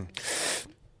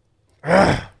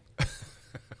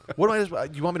 What do I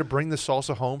just? You want me to bring the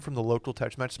salsa home from the local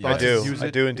Tex-Mex Yeah, I spot? do. And use I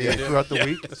it do indeed. throughout the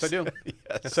week. Yes, I do.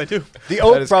 Yes, I do. The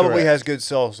Oak is probably correct. has good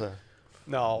salsa.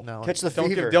 No. No. Catch the Don't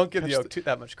fever. don't give Catch the Oak the- too,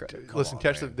 that much credit. Listen, on,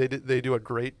 catch man. they do a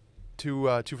great 2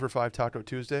 for $5 Taco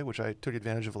Tuesday, which I took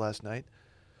advantage of last night.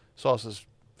 Salsa's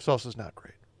not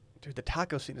great. Dude, the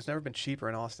taco scene has never been cheaper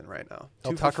in Austin right now.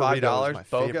 El 2 for Taquerito is $5. my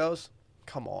favorite. BOGOs?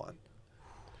 Come on.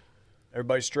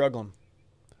 Everybody's struggling.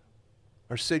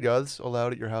 Are cigads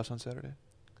allowed at your house on Saturday?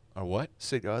 Or what?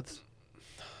 Cigads?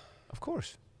 Of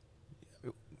course.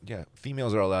 Yeah,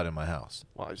 females are allowed in my house.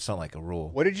 Well, I It's not like a rule.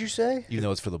 What did you say? Even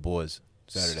though it's for the boys.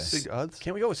 Saturday. Cigads?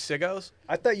 Can't we go with Sigos?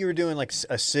 I thought you were doing, like,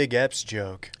 a Sig Epps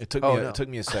joke. It took Oh, me. no. It took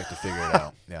me a sec to figure it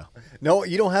out. Yeah. No,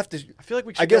 you don't have to. I feel like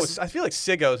we should I go guess- with, I feel like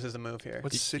Sigos is the move here.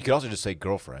 What's You cig- could also just say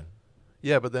girlfriend.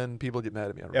 Yeah, but then people get mad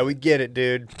at me. Yeah, we get it,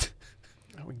 dude.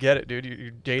 We get it, dude. You're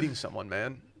dating someone,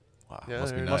 man. Wow. Yeah,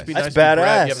 must be it nice. Must be That's nice to be Brad.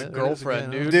 badass. You have a It is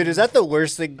girlfriend, again. dude. Dude, is that the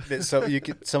worst thing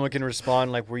that someone can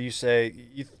respond, like, where you say,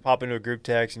 you pop into a group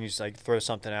text and you just, like, throw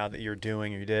something out that you're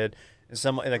doing or you did, and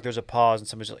someone, like, there's a pause and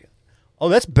somebody's like, oh,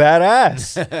 that's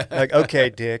badass. Like, okay,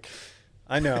 dick.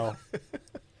 I know.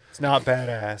 It's not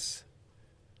badass.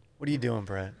 What are you doing,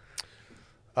 Brett?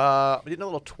 I'm getting a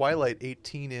little Twilight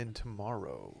 18 in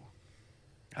tomorrow.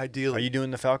 Ideally. Are you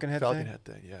doing the Falcon Head Falcon thing? Head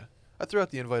thing, yeah. I threw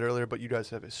out the invite earlier, but you guys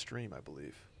have a stream, I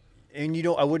believe. And you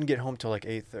don't. I wouldn't get home till like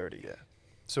 8:30. Yeah.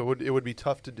 So it would be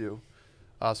tough to do.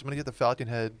 So I'm going to get the Falcon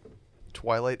Head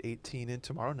Twilight 18 in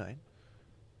tomorrow night.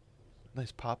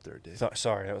 Nice pop there, Dave.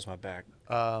 Sorry, that was my back.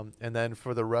 And then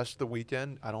for the rest of the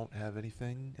weekend, I don't have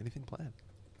anything planned.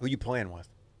 Who you playing with?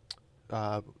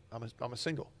 I'm a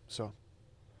single, so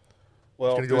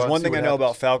Well, gonna go there's out one and see thing I what know about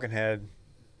happens. Falcon Head.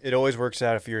 It always works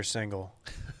out if you're single.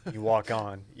 You walk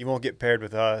on. You won't get paired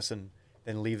with us and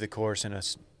then leave the course in a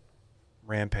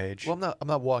rampage. well, I'm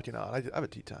not walking on. I have a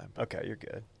tea time. Okay, you're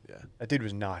good. Yeah. That dude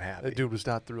was not happy. That dude was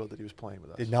not thrilled that he was playing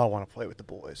with us. did not want to play with the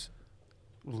boys.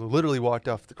 Literally walked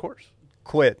off the course.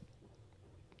 Quit.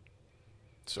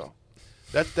 So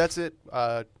that's it.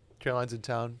 Caroline's in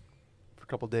town for a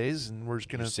couple days, and we're just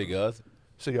gonna Sigoth,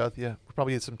 see ya. Yeah, we'll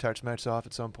probably get some Tex-Mex off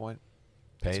at some point.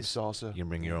 Get pace. some salsa. You can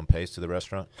bring your own pace to the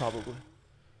restaurant. Probably.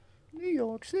 New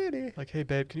York City. Like, hey,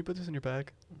 babe, can you put this in your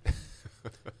bag?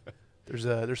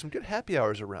 There's some good happy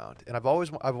hours around, and I've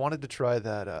wanted to try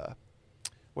that.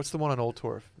 What's the one on Old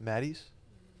Torf? Maddie's.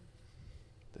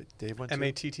 That Dave went to.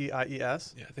 Matties.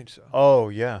 Yeah, I think so. Oh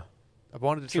yeah, I've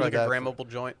wanted to Seems try like a that. grammable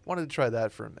joint. Wanted to try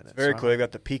that for a minute. very so cool. They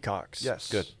got the peacocks. Yes.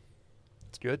 Good.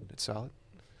 It's good. It's solid.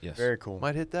 Yes. Very cool.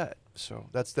 Might hit that. So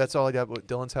that's all I got with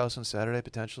Dylan's house on Saturday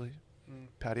potentially.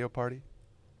 Patio party.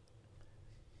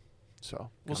 So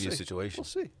Could be a situation. We'll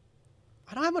see.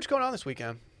 I don't have much going on this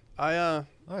weekend. All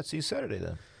right, see you Saturday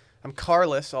then. I'm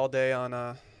carless all day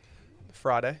on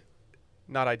Friday.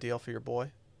 Not ideal for your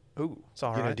boy. Ooh, It's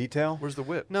all Getting a right. detail? where's the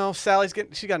whip? No, she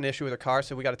got an issue with her car,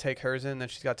 so we got to take hers in, then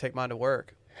she's got to take mine to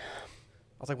work.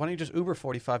 I was like, why don't you just Uber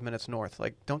 45 minutes north?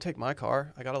 Like, don't take my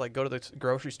car. I got to, like, go to the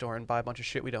grocery store and buy a bunch of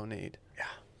shit we don't need.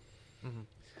 Yeah. Mhm.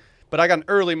 But I got an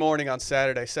early morning on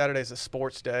Saturday. Saturday's a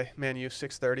sports day. Man, you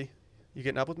 6:30. You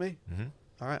getting up with me? Mm-hmm.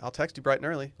 All right, I'll text you bright and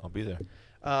early. I'll be there.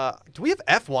 Do we have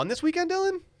F1 this weekend,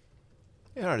 Dylan?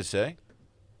 Yeah, hard to say.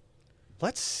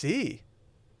 Let's see.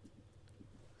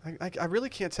 I really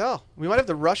can't tell. We might have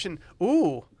the Russian.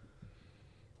 Ooh.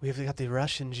 We've got the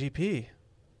Russian GP.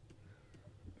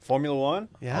 Formula One?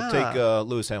 Yeah. I'll take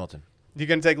Lewis Hamilton. You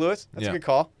going to take Lewis? That's Yeah. a good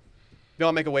call. You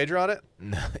want to make a wager on it?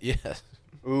 Yes.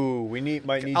 Ooh,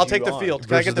 might need I'll you take the on. field.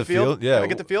 Can I get Versus the field? Yeah. Can I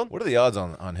get the field? What are the odds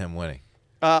on him winning?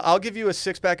 I'll give you a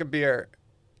 6-pack of beer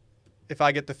if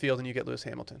I get the field and you get Lewis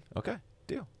Hamilton. Okay,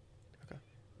 deal.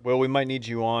 Well, we might need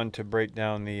you on to break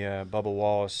down the Bubba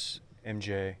Wallace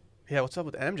MJ. Yeah, what's up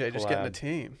with MJ just getting a Collab.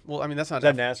 team? Well, I mean, that's not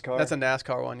Is that NASCAR? That's a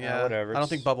NASCAR one, yeah. whatever. I don't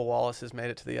think Bubba Wallace has made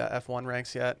it to the F1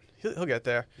 ranks yet. He'll get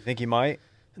there. You think he might?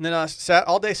 And then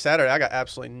all day Saturday, I got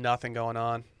absolutely nothing going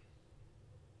on.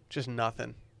 Just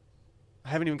nothing. I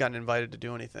haven't even gotten invited to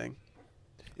do anything.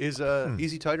 Is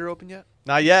Easy Tighter open yet?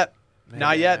 Not yet. Man.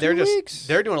 Not yet. They're 2 just weeks.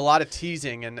 they're doing a lot of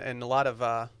teasing and a lot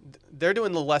of they're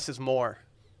doing the less is more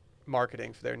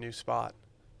marketing for their new spot.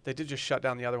 They did just shut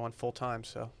down the other one full time,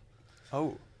 so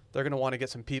Oh, they're gonna want to get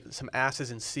some asses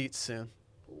in seats soon.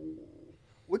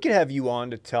 We could have you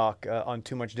on to talk on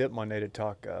Too Much Dip Monday to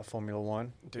talk Formula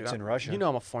One. Dude, it's in Russia. You know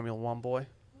I'm a Formula One boy.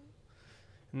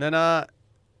 And then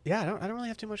yeah, I don't really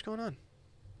have too much going on.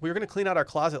 We were gonna clean out our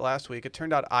closet last week. It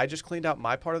turned out I just cleaned out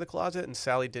my part of the closet and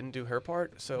Sally didn't do her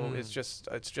part. So it's just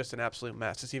an absolute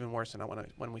mess. It's even worse than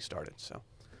when we started. So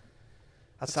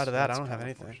outside of that, I that's don't have kinda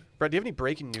anything. unfortunate. Brett, do you have any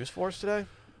breaking news for us today?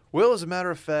 well, as a matter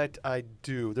of fact, I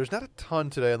do. There's not a ton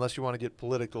today, unless you want to get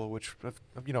political, which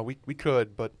we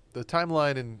could. But the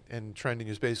timeline and trending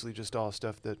is basically just all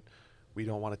stuff that we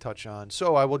don't want to touch on.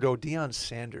 So I will go Deion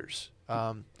Sanders.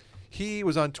 He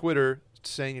was on Twitter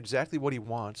saying exactly what he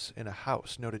wants in a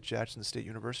house. Noted Jackson State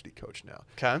University coach now.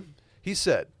 Okay. He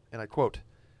said, and I quote,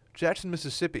 Jackson,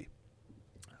 Mississippi,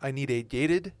 I need a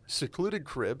gated, secluded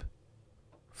crib,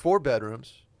 4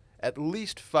 bedrooms, at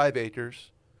least 5 acres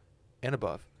and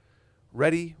above,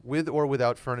 ready with or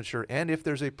without furniture, and if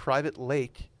there's a private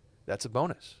lake, that's a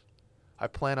bonus. I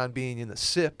plan on being in the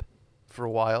SIP for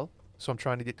a while, so I'm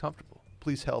trying to get comfortable.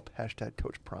 Please help,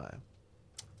 #Coach Prime.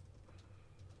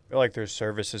 I feel like there's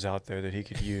services out there that he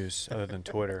could use other than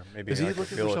Twitter. Maybe Is he like a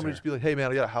looking for somebody to realtor. just be like, hey, man,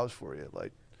 I got a house for you.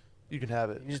 Like, you can have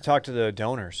it. You just talk to the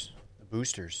donors, the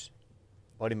boosters.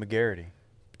 Buddy McGarity.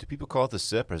 Do people call it the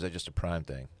SIP, or is that just a Prime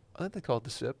thing? I think they call it the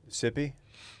SIP. Mississippi?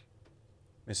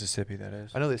 Mississippi, that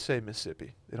is. I know they say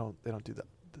Mississippi. They don't do that.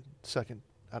 The second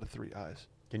out of 3 I's.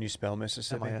 Can you spell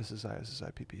Mississippi?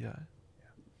 M-I-S-S-I-S-S-I-P-P-I.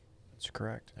 That's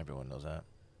correct. Everyone knows that.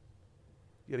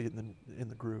 You got to get in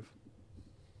the groove.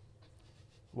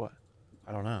 What?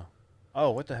 I don't know.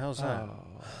 Oh, what the hell's that?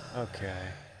 Oh. Okay.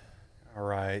 All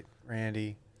right,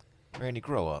 Randy. Randy,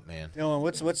 grow up, man. Dylan,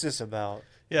 what's this about?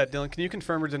 Yeah, Dylan, can you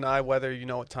confirm or deny whether you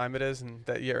know what time it is and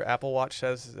that your Apple Watch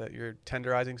says that you're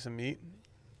tenderizing some meat?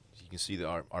 You can see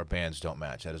that our bands don't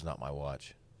match. That is not my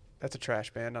watch. That's a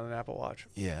trash band on an Apple Watch.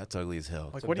 Yeah, that's ugly as hell.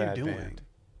 Like, It's a what are you bad doing?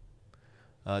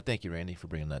 band. Thank you, Randy, for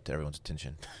bringing that to everyone's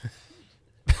attention.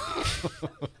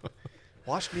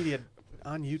 Watch media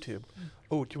on YouTube.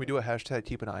 Oh, can we do a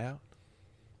 #keep an eye out?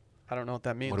 I don't know what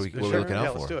that means. What are we Sure, looking out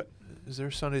yeah, for? let's do it. Is there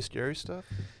Sunday Scary stuff?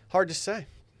 Hard to say.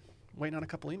 Waiting on a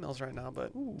couple emails right now,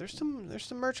 but there's some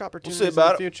merch opportunities see in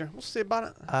about the it. future. We'll see about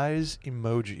it. Eyes We'll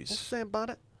emojis. see about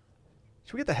it.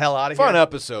 Should we get the hell out of Fun here?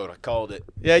 episode. I called it.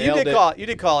 Yeah, you Nailed did it. call it. You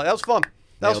did call it. That was fun.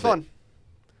 That was Nailed fun. it.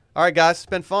 All right, guys, it's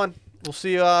been fun. We'll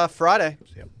see you Friday.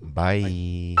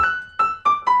 Bye.